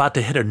were about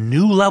to hit a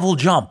new level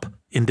jump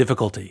in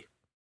difficulty.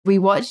 We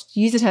watched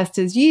user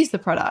testers use the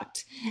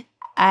product,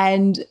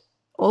 and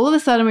all of a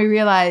sudden we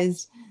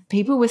realized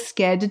people were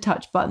scared to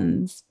touch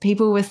buttons.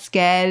 People were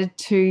scared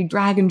to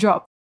drag and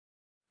drop.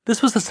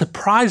 This was a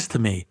surprise to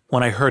me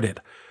when I heard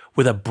it.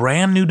 With a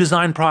brand new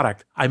design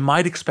product, I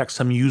might expect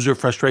some user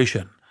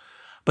frustration.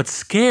 But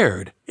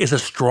scared is a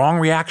strong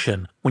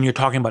reaction when you're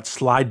talking about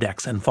slide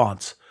decks and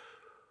fonts.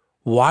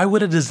 Why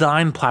would a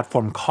design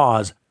platform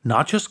cause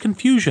not just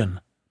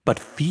confusion, but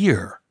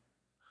fear?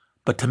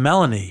 But to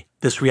Melanie,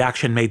 this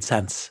reaction made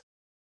sense.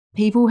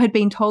 People had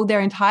been told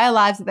their entire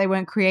lives that they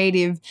weren't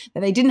creative,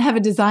 that they didn't have a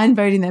design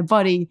vote in their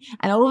body.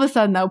 And all of a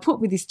sudden they were put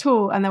with this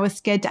tool and they were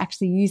scared to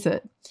actually use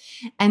it.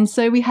 And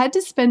so we had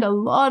to spend a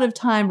lot of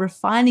time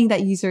refining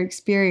that user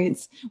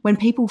experience when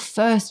people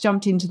first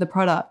jumped into the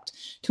product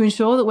to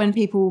ensure that when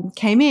people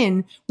came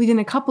in, within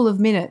a couple of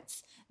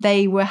minutes,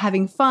 they were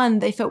having fun,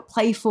 they felt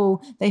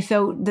playful, they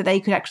felt that they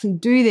could actually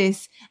do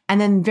this.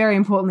 And then very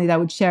importantly, they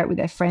would share it with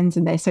their friends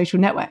and their social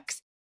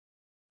networks.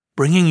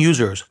 Bringing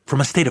users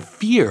from a state of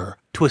fear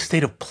to a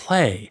state of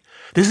play.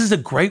 This is a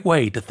great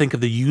way to think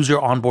of the user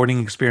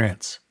onboarding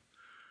experience.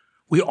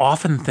 We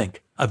often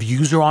think of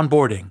user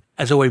onboarding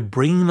as a way of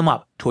bringing them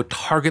up to a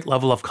target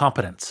level of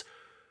competence,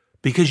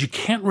 because you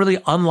can't really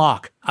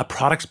unlock a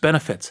product's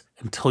benefits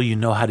until you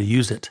know how to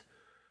use it.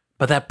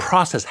 But that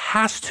process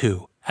has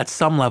to, at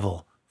some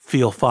level,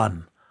 feel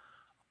fun.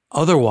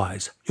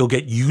 Otherwise, you'll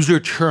get user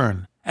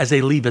churn as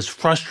they leave as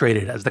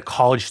frustrated as the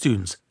college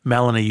students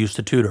Melanie used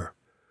to tutor.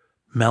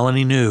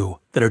 Melanie knew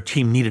that her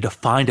team needed to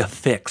find a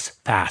fix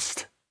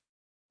fast.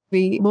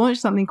 We launched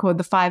something called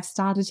the 5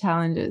 starter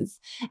challenges.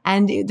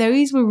 And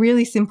those were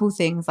really simple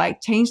things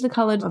like change the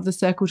color of the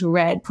circle to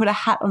red, put a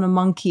hat on a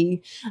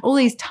monkey, all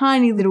these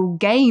tiny little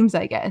games,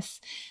 I guess.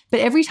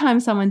 But every time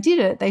someone did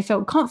it, they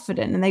felt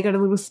confident and they got a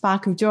little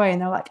spark of joy and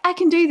they're like, I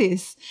can do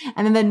this.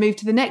 And then they'd move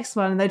to the next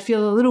one and they'd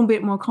feel a little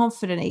bit more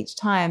confident each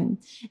time.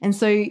 And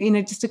so,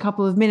 just a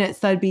couple of minutes,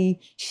 they'd be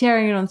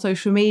sharing it on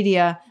social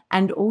media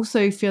and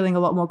also feeling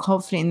a lot more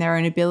confident in their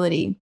own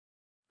ability.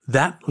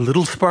 That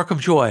little spark of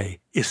joy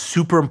is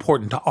super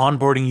important to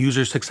onboarding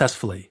users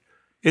successfully.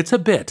 It's a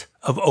bit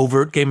of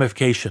overt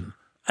gamification,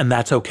 and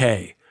that's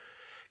okay.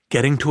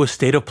 Getting to a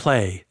state of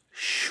play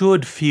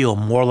should feel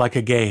more like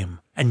a game,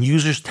 and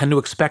users tend to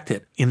expect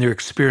it in their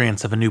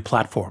experience of a new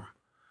platform.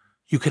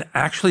 You can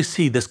actually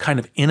see this kind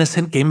of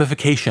innocent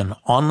gamification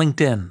on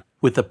LinkedIn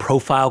with the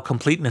profile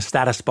completeness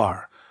status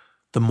bar.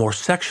 The more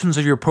sections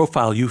of your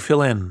profile you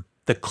fill in,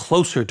 the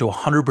closer to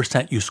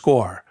 100% you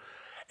score.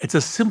 It's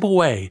a simple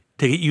way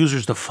to get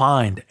users to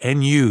find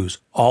and use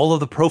all of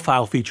the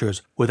profile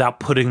features without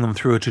putting them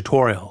through a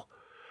tutorial.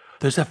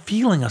 There's a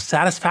feeling of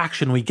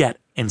satisfaction we get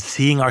in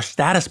seeing our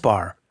status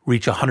bar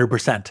reach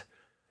 100%.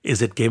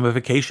 Is it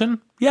gamification?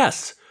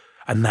 Yes.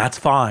 And that's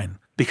fine,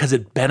 because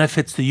it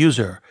benefits the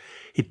user.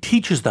 It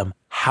teaches them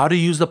how to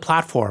use the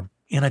platform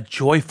in a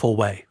joyful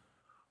way.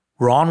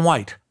 Ron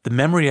White, the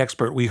memory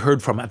expert we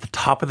heard from at the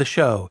top of the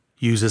show,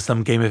 uses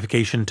some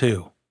gamification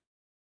too.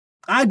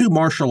 I do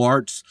martial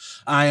arts.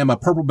 I am a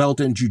purple belt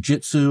in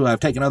jiu-jitsu.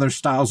 I've taken other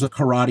styles of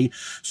karate.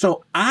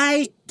 So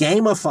I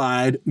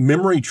gamified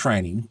memory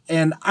training,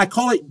 and I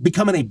call it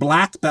becoming a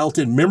black belt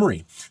in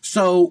memory.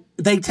 So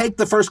they take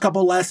the first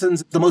couple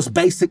lessons, the most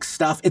basic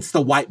stuff. It's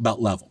the white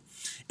belt level.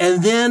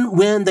 And then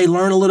when they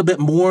learn a little bit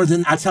more,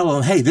 then I tell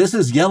them, hey, this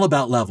is yellow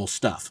belt level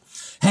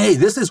stuff. Hey,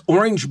 this is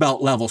orange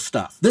belt level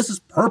stuff. This is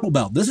purple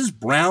belt. This is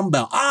brown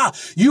belt.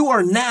 You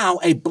are now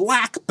a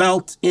black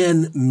belt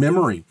in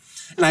memory.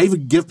 And I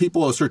even give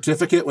people a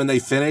certificate when they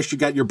finish. You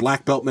got your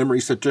black belt memory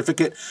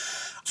certificate.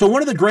 So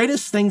one of the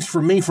greatest things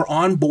for me for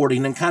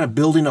onboarding and kind of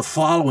building a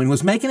following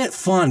was making it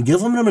fun,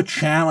 giving them a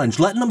challenge,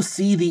 letting them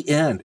see the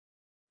end.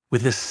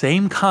 With this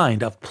same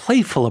kind of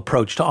playful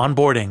approach to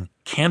onboarding,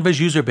 Canva's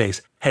user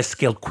base has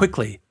scaled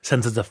quickly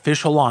since its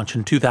official launch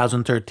in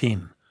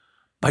 2013.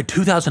 By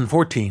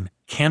 2014,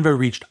 Canva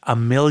reached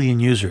 1 million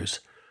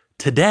users.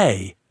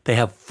 Today, they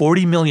have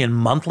 40 million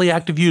monthly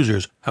active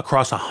users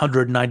across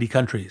 190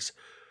 countries.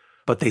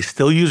 But they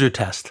still user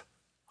test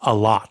a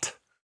lot.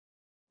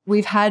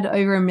 We've had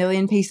over 1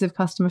 million pieces of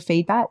customer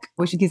feedback,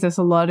 which gives us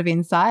a lot of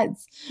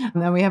insights.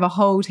 And then we have a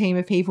whole team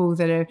of people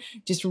that are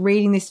just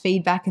reading this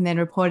feedback and then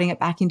reporting it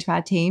back into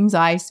our teams.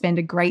 I spend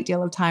a great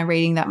deal of time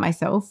reading that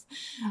myself.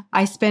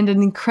 I spend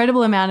an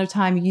incredible amount of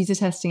time user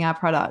testing our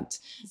product.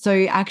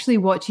 So actually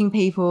watching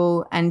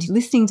people and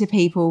listening to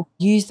people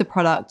use the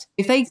product.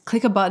 If they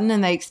click a button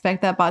and they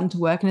expect that button to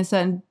work in a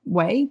certain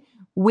way,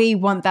 we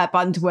want that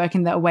button to work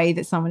in that way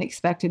that someone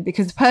expected,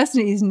 because the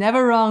person is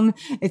never wrong.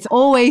 It's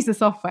always the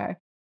software.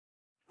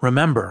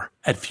 Remember,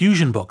 at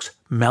FusionBooks,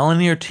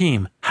 Melanie and her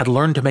team had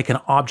learned to make an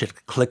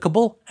object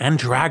clickable and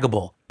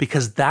draggable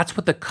because that's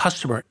what the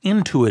customer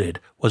intuited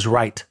was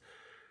right.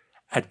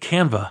 At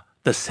Canva,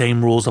 the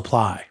same rules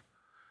apply.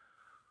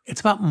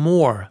 It's about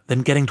more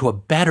than getting to a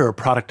better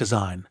product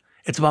design.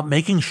 It's about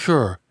making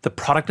sure the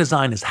product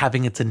design is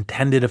having its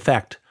intended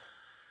effect.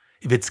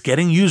 If it's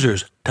getting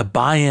users to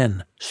buy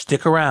in,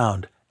 stick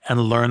around,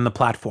 and learn the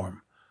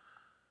platform.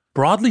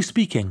 Broadly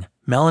speaking,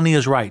 Melanie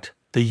is right.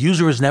 The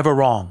user is never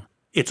wrong.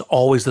 It's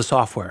always the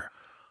software.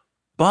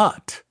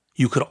 But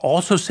you could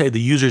also say the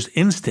user's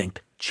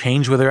instinct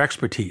changed with their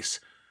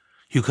expertise.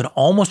 You could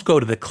almost go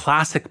to the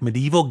classic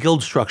medieval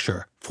guild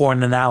structure for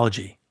an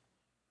analogy.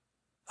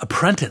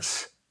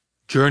 Apprentice,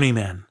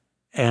 journeyman,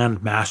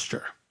 and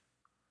master.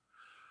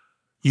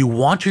 You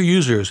want your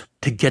users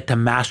to get to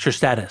master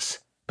status,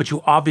 but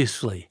you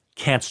obviously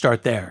can't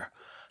start there.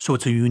 So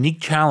it's a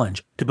unique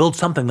challenge to build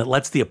something that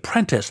lets the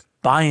apprentice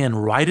buy in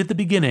right at the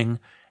beginning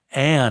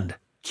and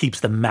keeps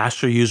the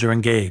master user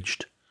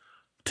engaged.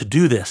 To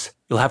do this,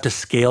 you'll have to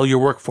scale your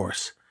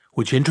workforce,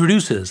 which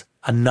introduces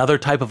another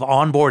type of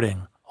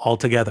onboarding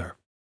altogether.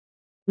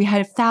 We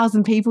had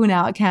 1,000 people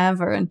now at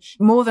Canva, and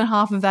more than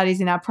half of that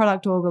is in our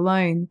product org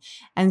alone.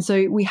 And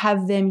so we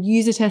have them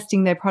user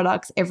testing their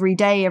products every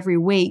day, every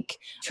week,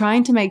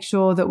 trying to make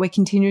sure that we're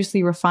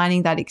continuously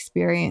refining that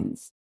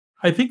experience.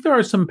 I think there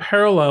are some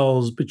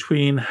parallels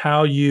between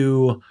how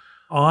you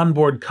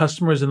onboard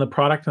customers in the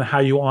product and how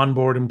you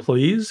onboard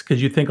employees,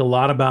 because you think a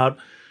lot about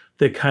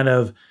the kind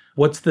of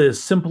what's the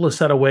simplest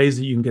set of ways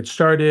that you can get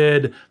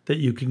started, that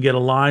you can get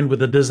aligned with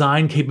the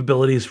design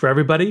capabilities for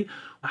everybody.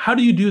 How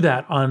do you do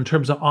that in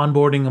terms of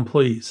onboarding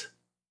employees?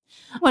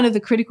 One of the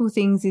critical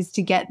things is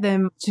to get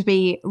them to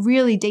be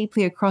really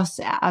deeply across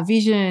our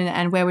vision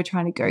and where we're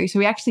trying to go. So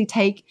we actually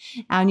take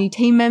our new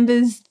team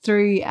members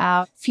through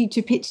our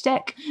future pitch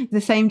deck,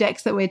 the same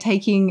decks that we're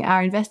taking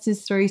our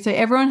investors through. So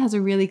everyone has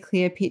a really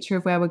clear picture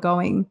of where we're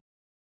going.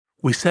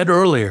 We said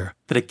earlier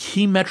that a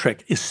key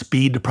metric is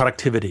speed to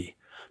productivity.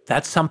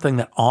 That's something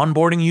that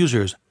onboarding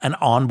users and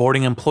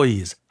onboarding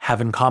employees have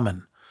in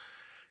common.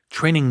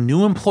 Training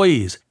new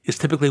employees is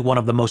typically one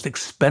of the most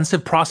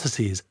expensive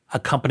processes a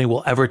company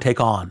will ever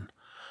take on.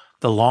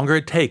 The longer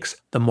it takes,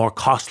 the more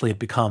costly it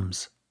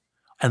becomes.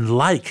 And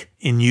like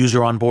in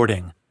user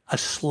onboarding, a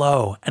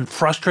slow and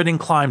frustrating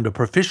climb to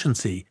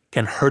proficiency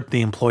can hurt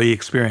the employee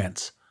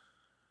experience.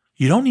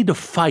 You don't need to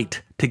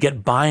fight to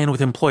get buy-in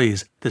with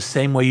employees the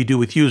same way you do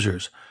with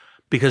users,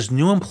 because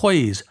new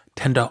employees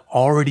tend to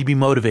already be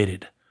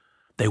motivated.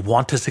 They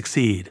want to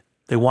succeed,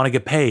 they want to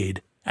get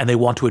paid, and they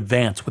want to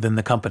advance within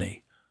the company.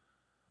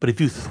 But if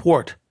you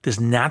thwart this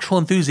natural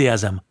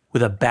enthusiasm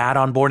with a bad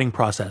onboarding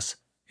process,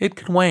 it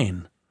can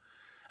wane.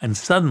 And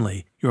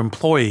suddenly, your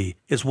employee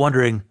is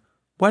wondering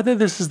whether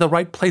this is the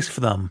right place for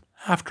them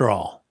after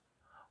all.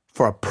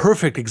 For a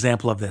perfect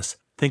example of this,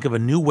 think of a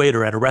new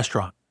waiter at a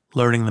restaurant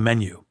learning the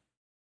menu.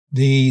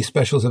 The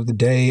specials of the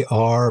day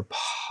are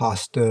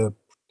pasta,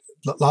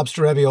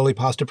 lobster ravioli,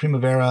 pasta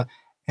primavera,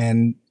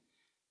 and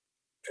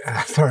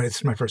sorry,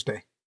 it's my first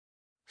day.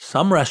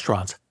 Some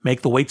restaurants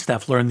make the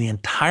waitstaff learn the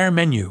entire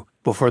menu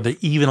before they're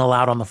even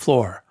allowed on the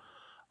floor.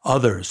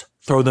 Others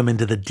throw them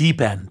into the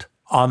deep end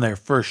on their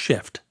first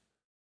shift.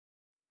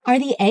 Are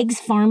the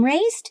eggs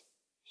farm-raised?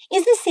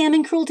 Is the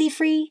salmon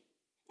cruelty-free?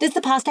 Does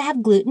the pasta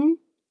have gluten?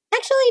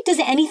 Actually, does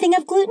anything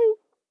have gluten?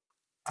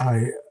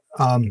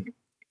 I'm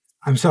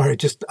sorry,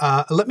 just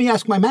let me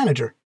ask my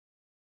manager.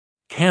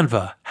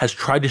 Canva has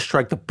tried to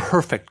strike the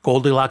perfect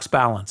Goldilocks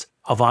balance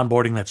of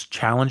onboarding that's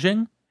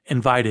challenging,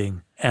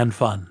 inviting, and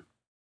fun.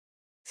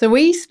 So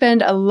we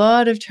spend a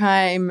lot of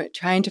time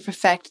trying to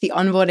perfect the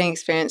onboarding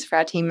experience for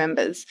our team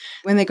members.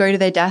 When they go to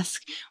their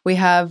desk, we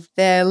have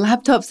their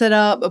laptop set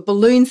up, a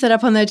balloon set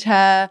up on their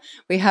chair.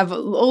 We have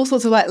all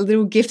sorts of like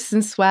little gifts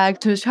and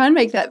swag to try and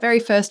make that very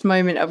first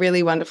moment a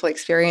really wonderful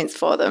experience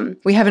for them.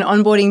 We have an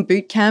onboarding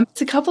boot camp.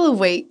 It's a couple of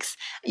weeks.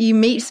 You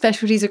meet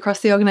specialties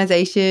across the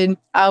organization.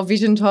 Our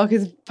vision talk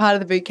is part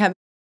of the boot camp.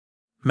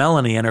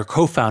 Melanie and her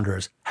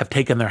co-founders have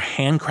taken their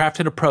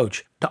handcrafted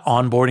approach to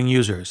onboarding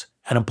users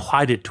and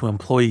applied it to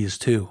employees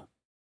too.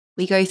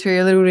 We go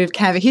through a little bit of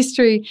Canva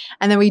history,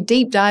 and then we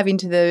deep dive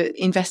into the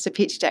investor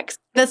pitch decks.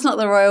 That's not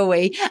the royal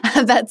we.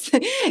 That's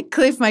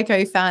Cliff, my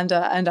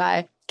co-founder, and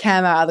I.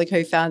 Cam, our other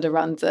co-founder,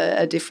 runs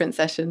a different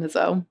session as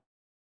well.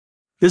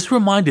 This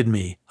reminded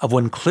me of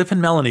when Cliff and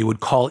Melanie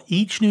would call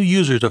each new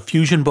user to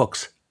Fusion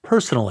Books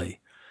personally.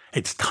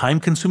 It's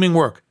time-consuming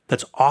work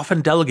that's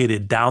often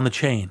delegated down the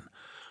chain,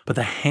 but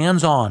the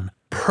hands-on,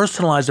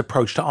 personalized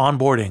approach to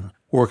onboarding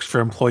works for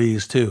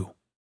employees too.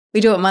 We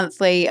do it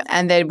monthly,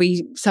 and then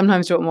we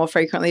sometimes do it more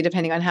frequently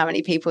depending on how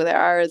many people there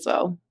are as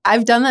well.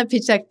 I've done that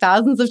pitch deck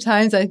thousands of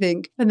times, I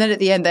think. And then at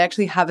the end, they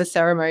actually have a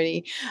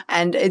ceremony,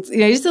 and it's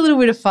just a little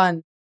bit of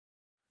fun.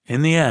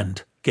 In the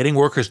end, getting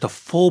workers to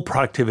full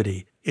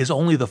productivity is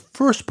only the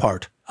first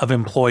part of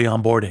employee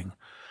onboarding.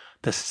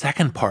 The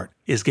second part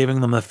is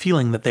giving them the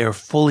feeling that they are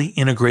fully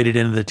integrated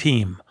into the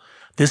team.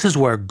 This is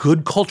where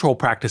good cultural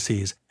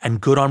practices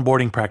and good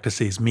onboarding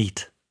practices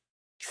meet.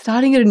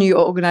 Starting at a new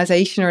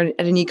organization or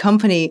at a new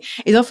company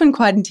is often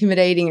quite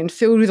intimidating and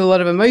filled with a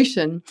lot of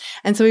emotion.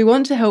 And so we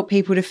want to help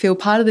people to feel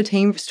part of the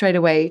team straight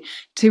away,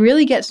 to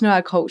really get to know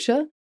our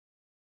culture.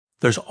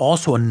 There's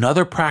also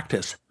another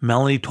practice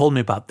Melanie told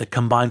me about that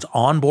combines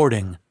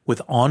onboarding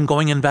with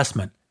ongoing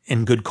investment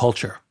in good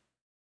culture.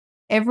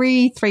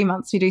 Every 3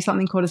 months, we do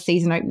something called a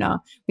season opener.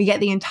 We get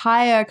the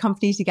entire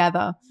company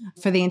together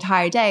for the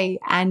entire day,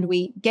 and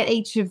we get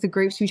each of the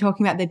groups to be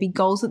talking about their big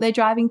goals that they're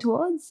driving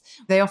towards.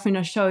 They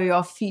often show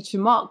off future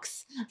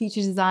mocks,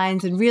 future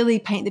designs, and really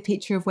paint the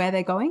picture of where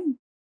they're going.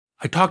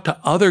 I talked to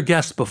other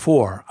guests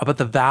before about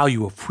the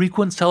value of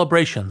frequent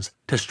celebrations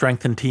to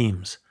strengthen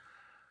teams.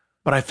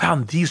 But I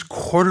found these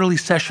quarterly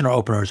session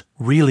openers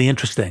really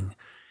interesting.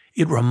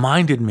 It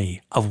reminded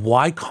me of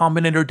Y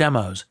Combinator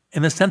demos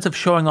in the sense of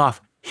showing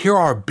off, here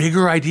are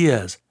bigger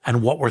ideas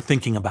and what we're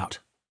thinking about.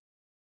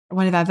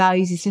 one of our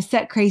values is to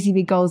set crazy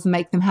big goals and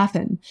make them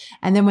happen.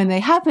 And then when they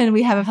happen,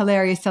 we have a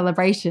hilarious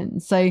celebration.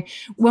 So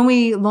when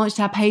we launched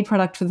our paid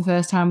product for the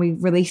first time, we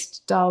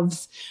released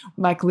doves,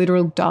 like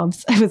literal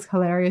doves. It was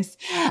hilarious.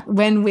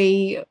 When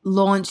we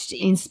launched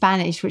in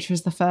Spanish, which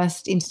was the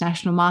first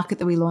international market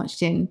that we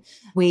launched in,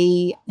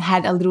 we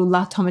had a little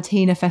La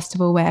Tomatina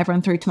festival where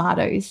everyone threw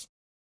tomatoes.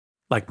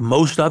 Like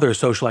most other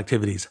social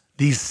activities,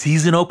 these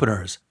season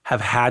openers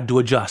have had to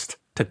adjust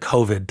to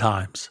COVID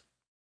times.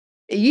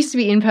 It used to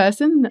be in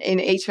person in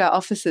each of our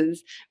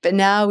offices, but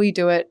now we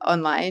do it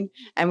online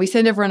and we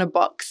send everyone a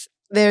box.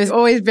 There's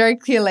always very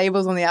clear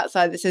labels on the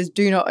outside that says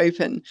do not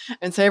open.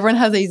 And so everyone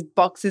has these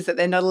boxes that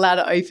they're not allowed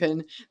to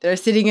open. They're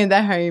sitting in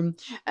their home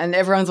and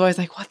everyone's always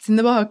like, what's in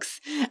the box?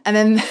 And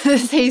then the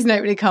season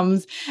opener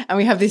comes and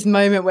we have this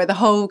moment where the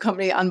whole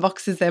company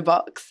unboxes their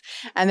box.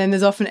 And then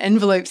there's often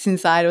envelopes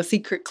inside or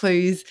secret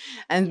clues.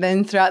 And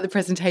then throughout the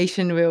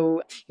presentation,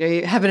 we'll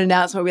have an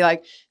announcement. We'll be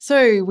like,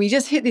 so we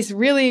just hit this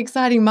really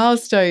exciting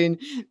milestone.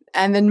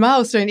 And then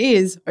milestone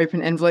is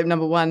open envelope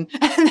number 1.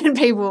 And then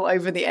people will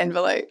open the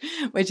envelope,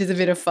 which is a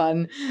bit of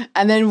fun.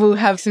 And then we'll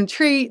have some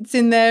treats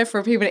in there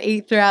for people to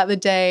eat throughout the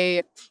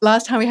day.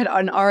 Last time we had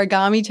an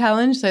origami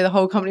challenge. So the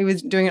whole company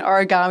was doing an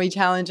origami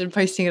challenge and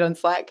posting it on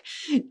Slack.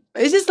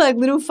 It's just like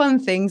little fun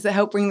things that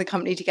help bring the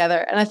company together.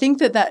 And I think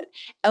that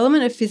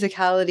element of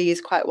physicality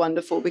is quite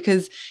wonderful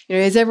because,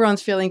 as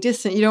everyone's feeling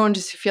distant, you don't want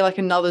it to feel like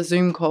another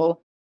Zoom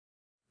call.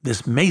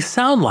 This may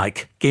sound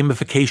like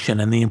gamification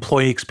and the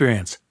employee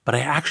experience, but I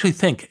actually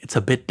think it's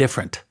a bit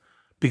different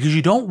because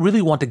you don't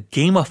really want to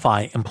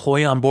gamify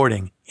employee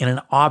onboarding in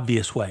an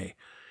obvious way.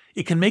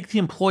 It can make the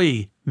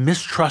employee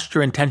mistrust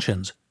your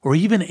intentions or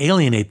even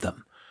alienate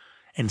them.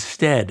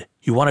 Instead,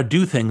 you want to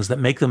do things that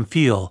make them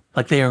feel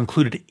like they are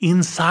included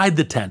inside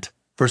the tent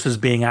versus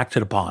being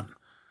acted upon.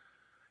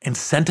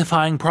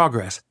 Incentivizing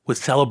progress with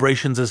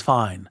celebrations is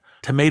fine,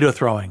 tomato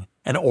throwing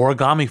and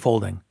origami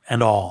folding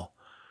and all.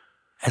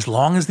 As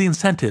long as the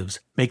incentives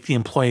make the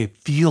employee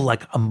feel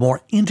like a more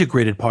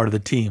integrated part of the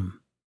team.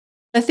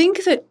 I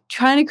think that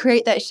trying to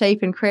create that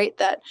shape and create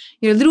that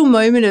little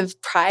moment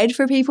of pride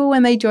for people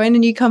when they join a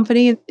new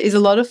company is a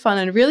lot of fun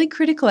and really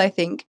critical, I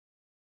think.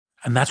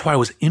 And that's why I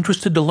was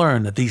interested to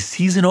learn that these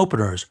season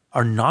openers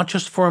are not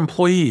just for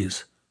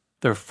employees,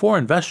 they're for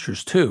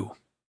investors too.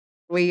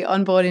 We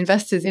onboard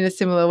investors in a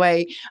similar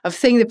way of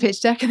seeing the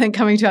pitch deck and then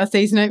coming to our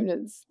season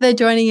openers. They're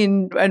joining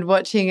in and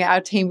watching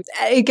our team.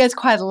 It gets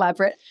quite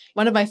elaborate.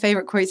 One of my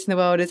favorite quotes in the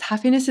world is,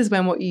 happiness is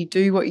when what you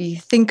do, what you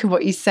think, and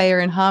what you say are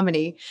in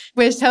harmony.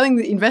 We're telling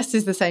the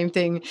investors the same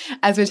thing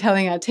as we're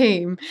telling our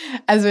team,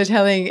 as we're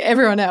telling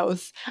everyone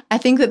else. I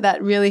think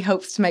that really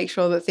helps to make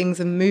sure that things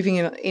are moving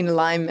in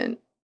alignment.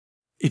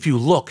 If you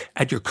look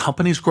at your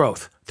company's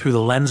growth through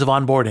the lens of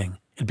onboarding,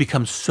 it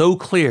becomes so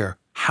clear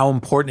how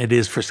important it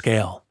is for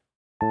scale.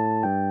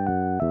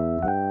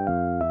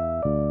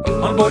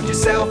 Onboard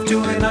yourself to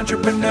an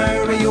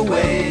entrepreneurial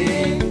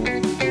way.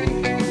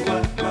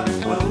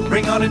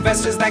 Bring on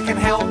investors that can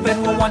help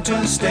and will want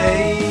to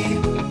stay.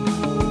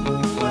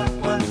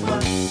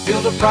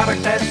 Build a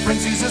product that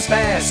brings users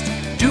fast.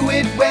 Do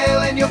it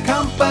well and your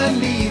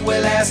company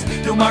will last.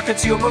 New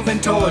markets you're moving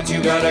towards,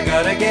 you gotta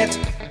get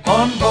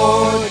on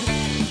board.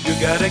 You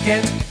gotta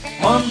get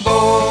on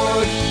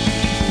board.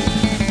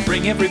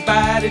 Bring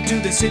everybody to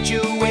the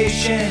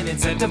situation.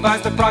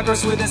 Incentivize the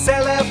progress with a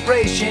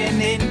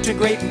celebration.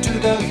 Integrate into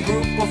the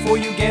group before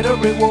you get a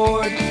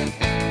reward.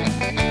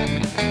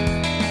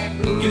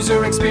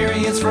 User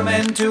experience from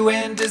end to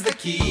end is the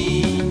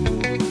key.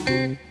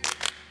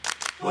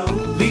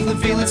 Leave them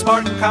feeling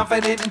smart and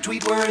confident and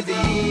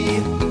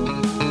tweet-worthy.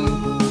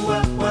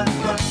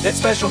 That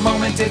special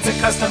moment, it's a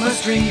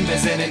customer's dream.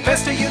 As an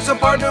investor, user,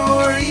 partner,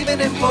 or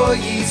even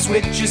employee,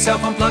 switch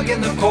yourself and plug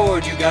in the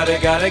cord. You gotta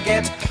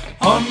get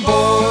on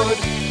board.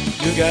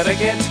 You gotta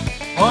get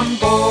on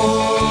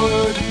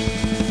board.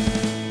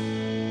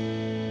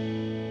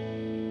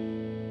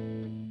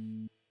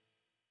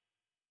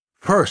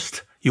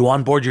 First, you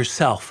onboard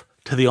yourself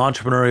to the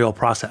entrepreneurial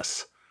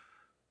process.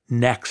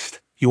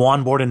 Next, you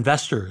onboard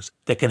investors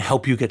that can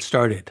help you get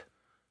started.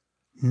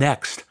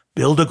 Next,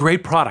 build a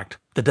great product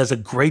that does a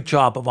great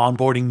job of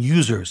onboarding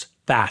users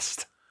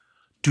fast.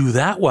 Do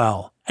that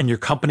well, and your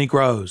company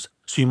grows,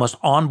 so you must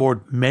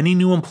onboard many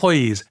new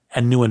employees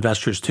and new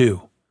investors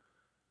too.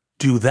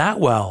 Do that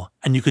well,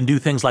 and you can do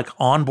things like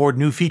onboard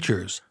new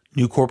features,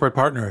 new corporate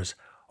partners,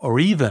 or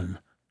even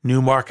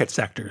new market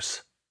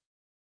sectors.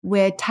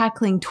 We're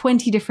tackling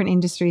 20 different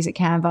industries at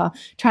Canva,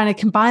 trying to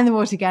combine them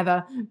all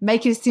together,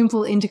 make it a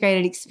simple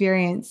integrated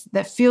experience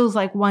that feels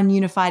like one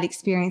unified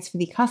experience for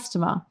the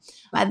customer.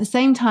 At the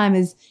same time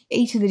as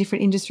each of the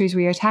different industries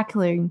we are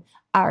tackling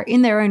are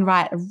in their own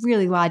right a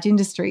really large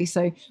industry.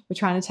 So we're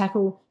trying to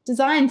tackle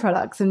design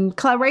products and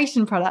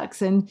collaboration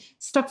products and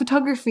stock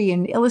photography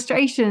and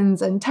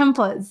illustrations and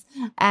templates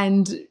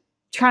and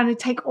trying to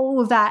take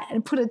all of that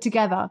and put it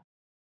together.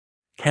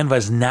 Canva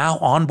is now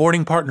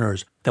onboarding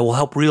partners that will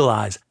help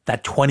realize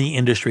that 20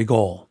 industry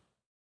goal.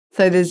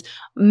 So there's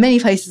many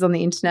places on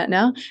the internet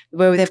now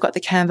where they've got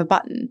the Canva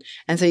button.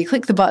 And so you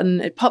click the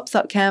button, it pops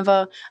up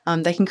Canva,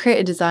 they can create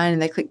a design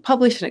and they click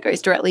publish and it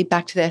goes directly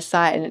back to their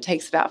site and it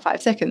takes about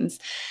 5 seconds.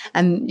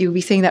 And you'll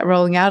be seeing that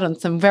rolling out on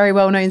some very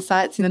well-known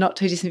sites in the not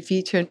too distant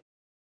future.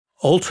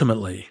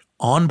 Ultimately,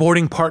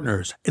 onboarding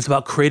partners is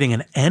about creating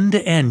an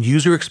end-to-end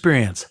user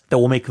experience that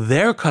will make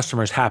their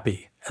customers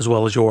happy as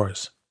well as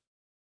yours.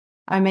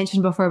 I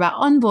mentioned before about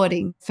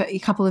onboarding. For a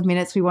couple of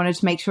minutes, we wanted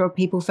to make sure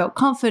people felt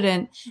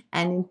confident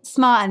and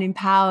smart and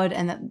empowered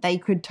and that they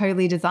could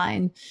totally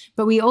design.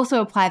 But we also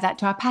apply that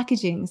to our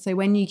packaging. So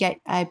when you get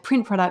a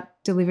print product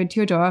delivered to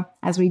your door,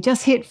 as we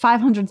just hit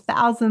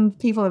 500,000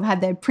 people have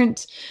had their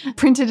print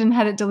printed and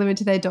had it delivered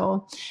to their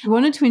door, we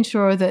wanted to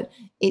ensure that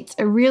it's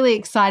a really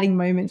exciting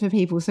moment for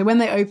people. So when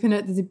they open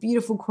it, there's a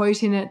beautiful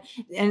quote in it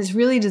and it's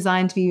really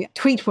designed to be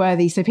tweet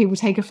worthy. So people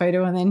take a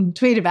photo and then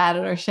tweet about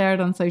it or share it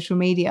on social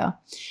media.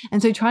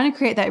 And so trying to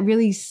create that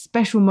really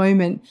special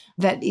moment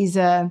that is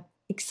a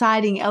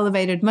exciting,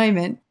 elevated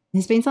moment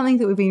has been something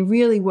that we've been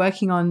really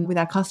working on with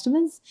our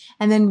customers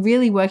and then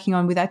really working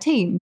on with our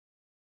team.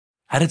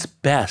 At its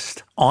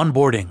best,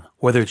 onboarding,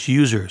 whether it's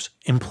users,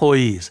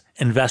 employees,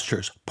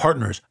 investors,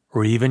 partners,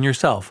 or even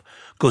yourself,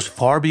 goes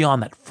far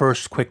beyond that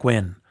first quick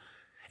win.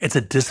 It's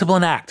a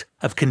disciplined act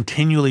of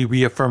continually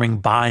reaffirming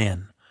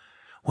buy-in.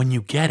 When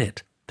you get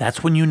it,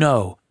 that's when you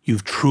know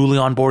you've truly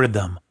onboarded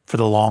them for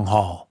the long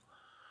haul.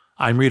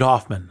 I'm Reid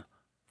Hoffman.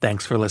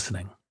 Thanks for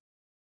listening.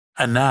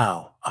 And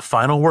now, a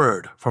final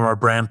word from our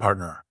brand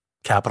partner,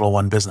 Capital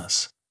One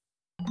Business.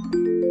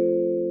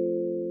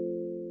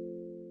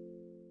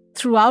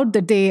 Throughout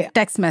the day,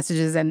 text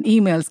messages and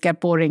emails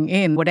kept pouring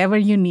in. Whatever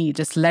you need,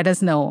 just let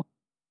us know.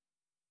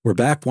 We're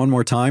back one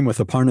more time with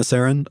Aparna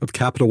Saran of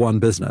Capital One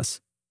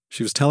Business.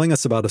 She was telling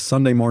us about a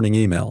Sunday morning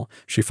email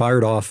she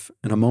fired off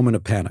in a moment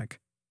of panic.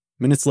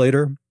 Minutes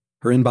later,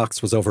 her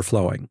inbox was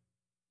overflowing.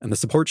 And the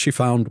support she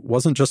found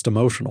wasn't just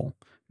emotional,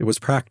 it was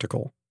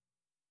practical.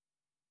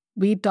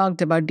 We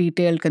talked about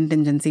detailed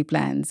contingency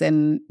plans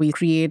and we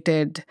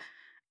created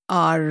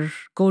our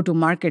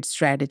go-to-market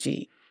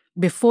strategy.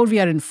 Before we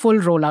are in full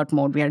rollout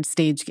mode, we had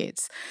stage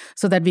gates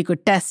so that we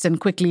could test and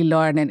quickly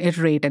learn and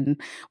iterate.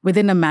 And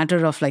within a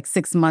matter of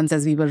 6 months,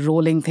 as we were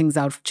rolling things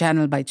out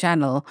channel by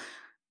channel,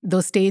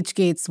 those stage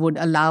gates would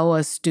allow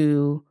us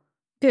to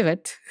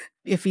pivot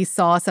if we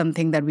saw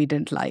something that we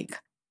didn't like.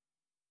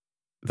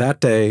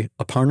 That day,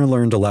 Aparna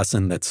learned a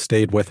lesson that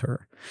stayed with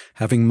her.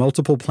 Having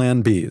multiple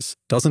plan Bs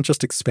doesn't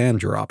just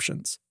expand your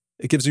options.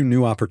 It gives you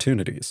new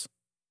opportunities.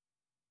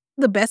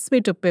 The best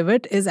way to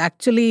pivot is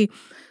actually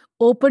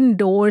open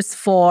doors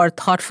for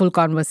thoughtful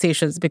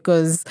conversations,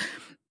 because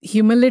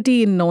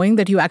humility in knowing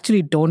that you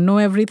actually don't know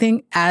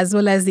everything, as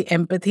well as the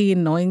empathy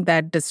in knowing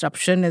that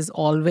disruption is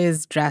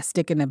always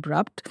drastic and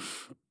abrupt,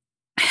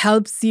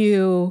 helps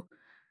you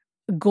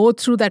go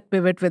through that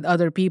pivot with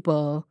other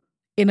people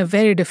in a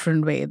very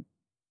different way.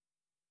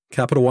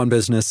 Capital One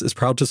Business is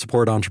proud to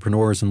support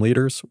entrepreneurs and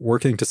leaders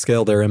working to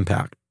scale their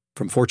impact,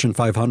 from Fortune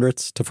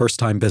 500s to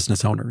first-time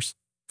business owners.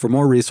 For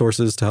more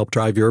resources to help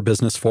drive your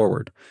business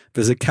forward,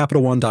 visit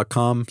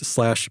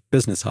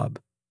CapitalOne.com/BusinessHub.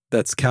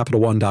 That's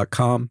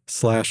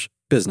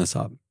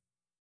CapitalOne.com/BusinessHub.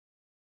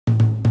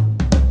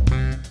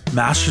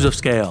 Masters of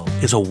Scale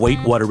is a Wait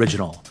What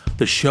original.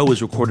 The show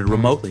is recorded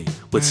remotely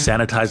with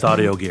sanitized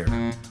audio gear.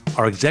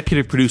 Our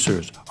executive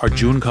producers are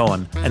June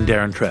Cohen and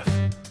Darren Triff.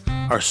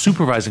 Our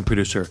supervising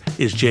producer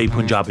is Jay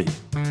Punjabi.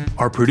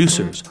 Our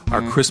producers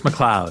are Chris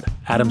McLeod,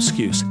 Adam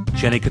Skuse,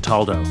 Jenny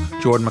Cataldo,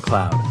 Jordan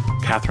McLeod,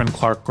 Catherine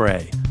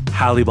Clark-Gray,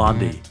 Hallie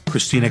Bondi,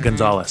 Christina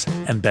Gonzalez,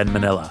 and Ben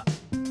Manila.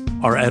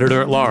 Our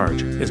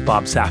editor-at-large is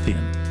Bob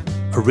Safian.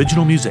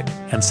 Original music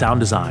and sound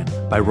design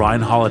by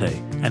Ryan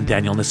Holiday and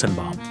Daniel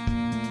Nissenbaum.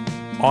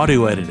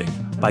 Audio editing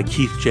by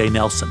Keith J.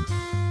 Nelson.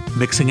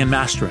 Mixing and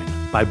mastering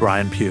by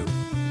Brian Pugh.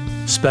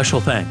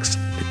 Special thanks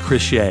to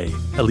Chris Ye,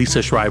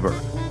 Elisa Schreiber,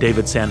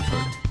 David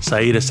Sanford,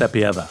 Saida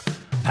Sepieva,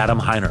 Adam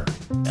Heiner,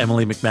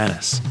 Emily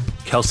McManus,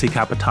 Kelsey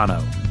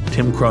Capitano,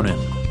 Tim Cronin,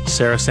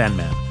 Sarah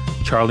Sandman,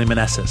 Charlie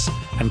Meneses,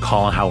 and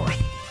Colin Howarth.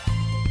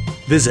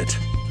 Visit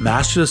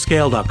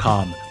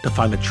mastersofscale.com to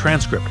find the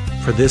transcript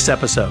for this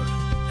episode,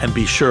 and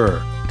be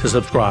sure to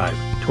subscribe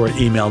to our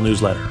email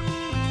newsletter.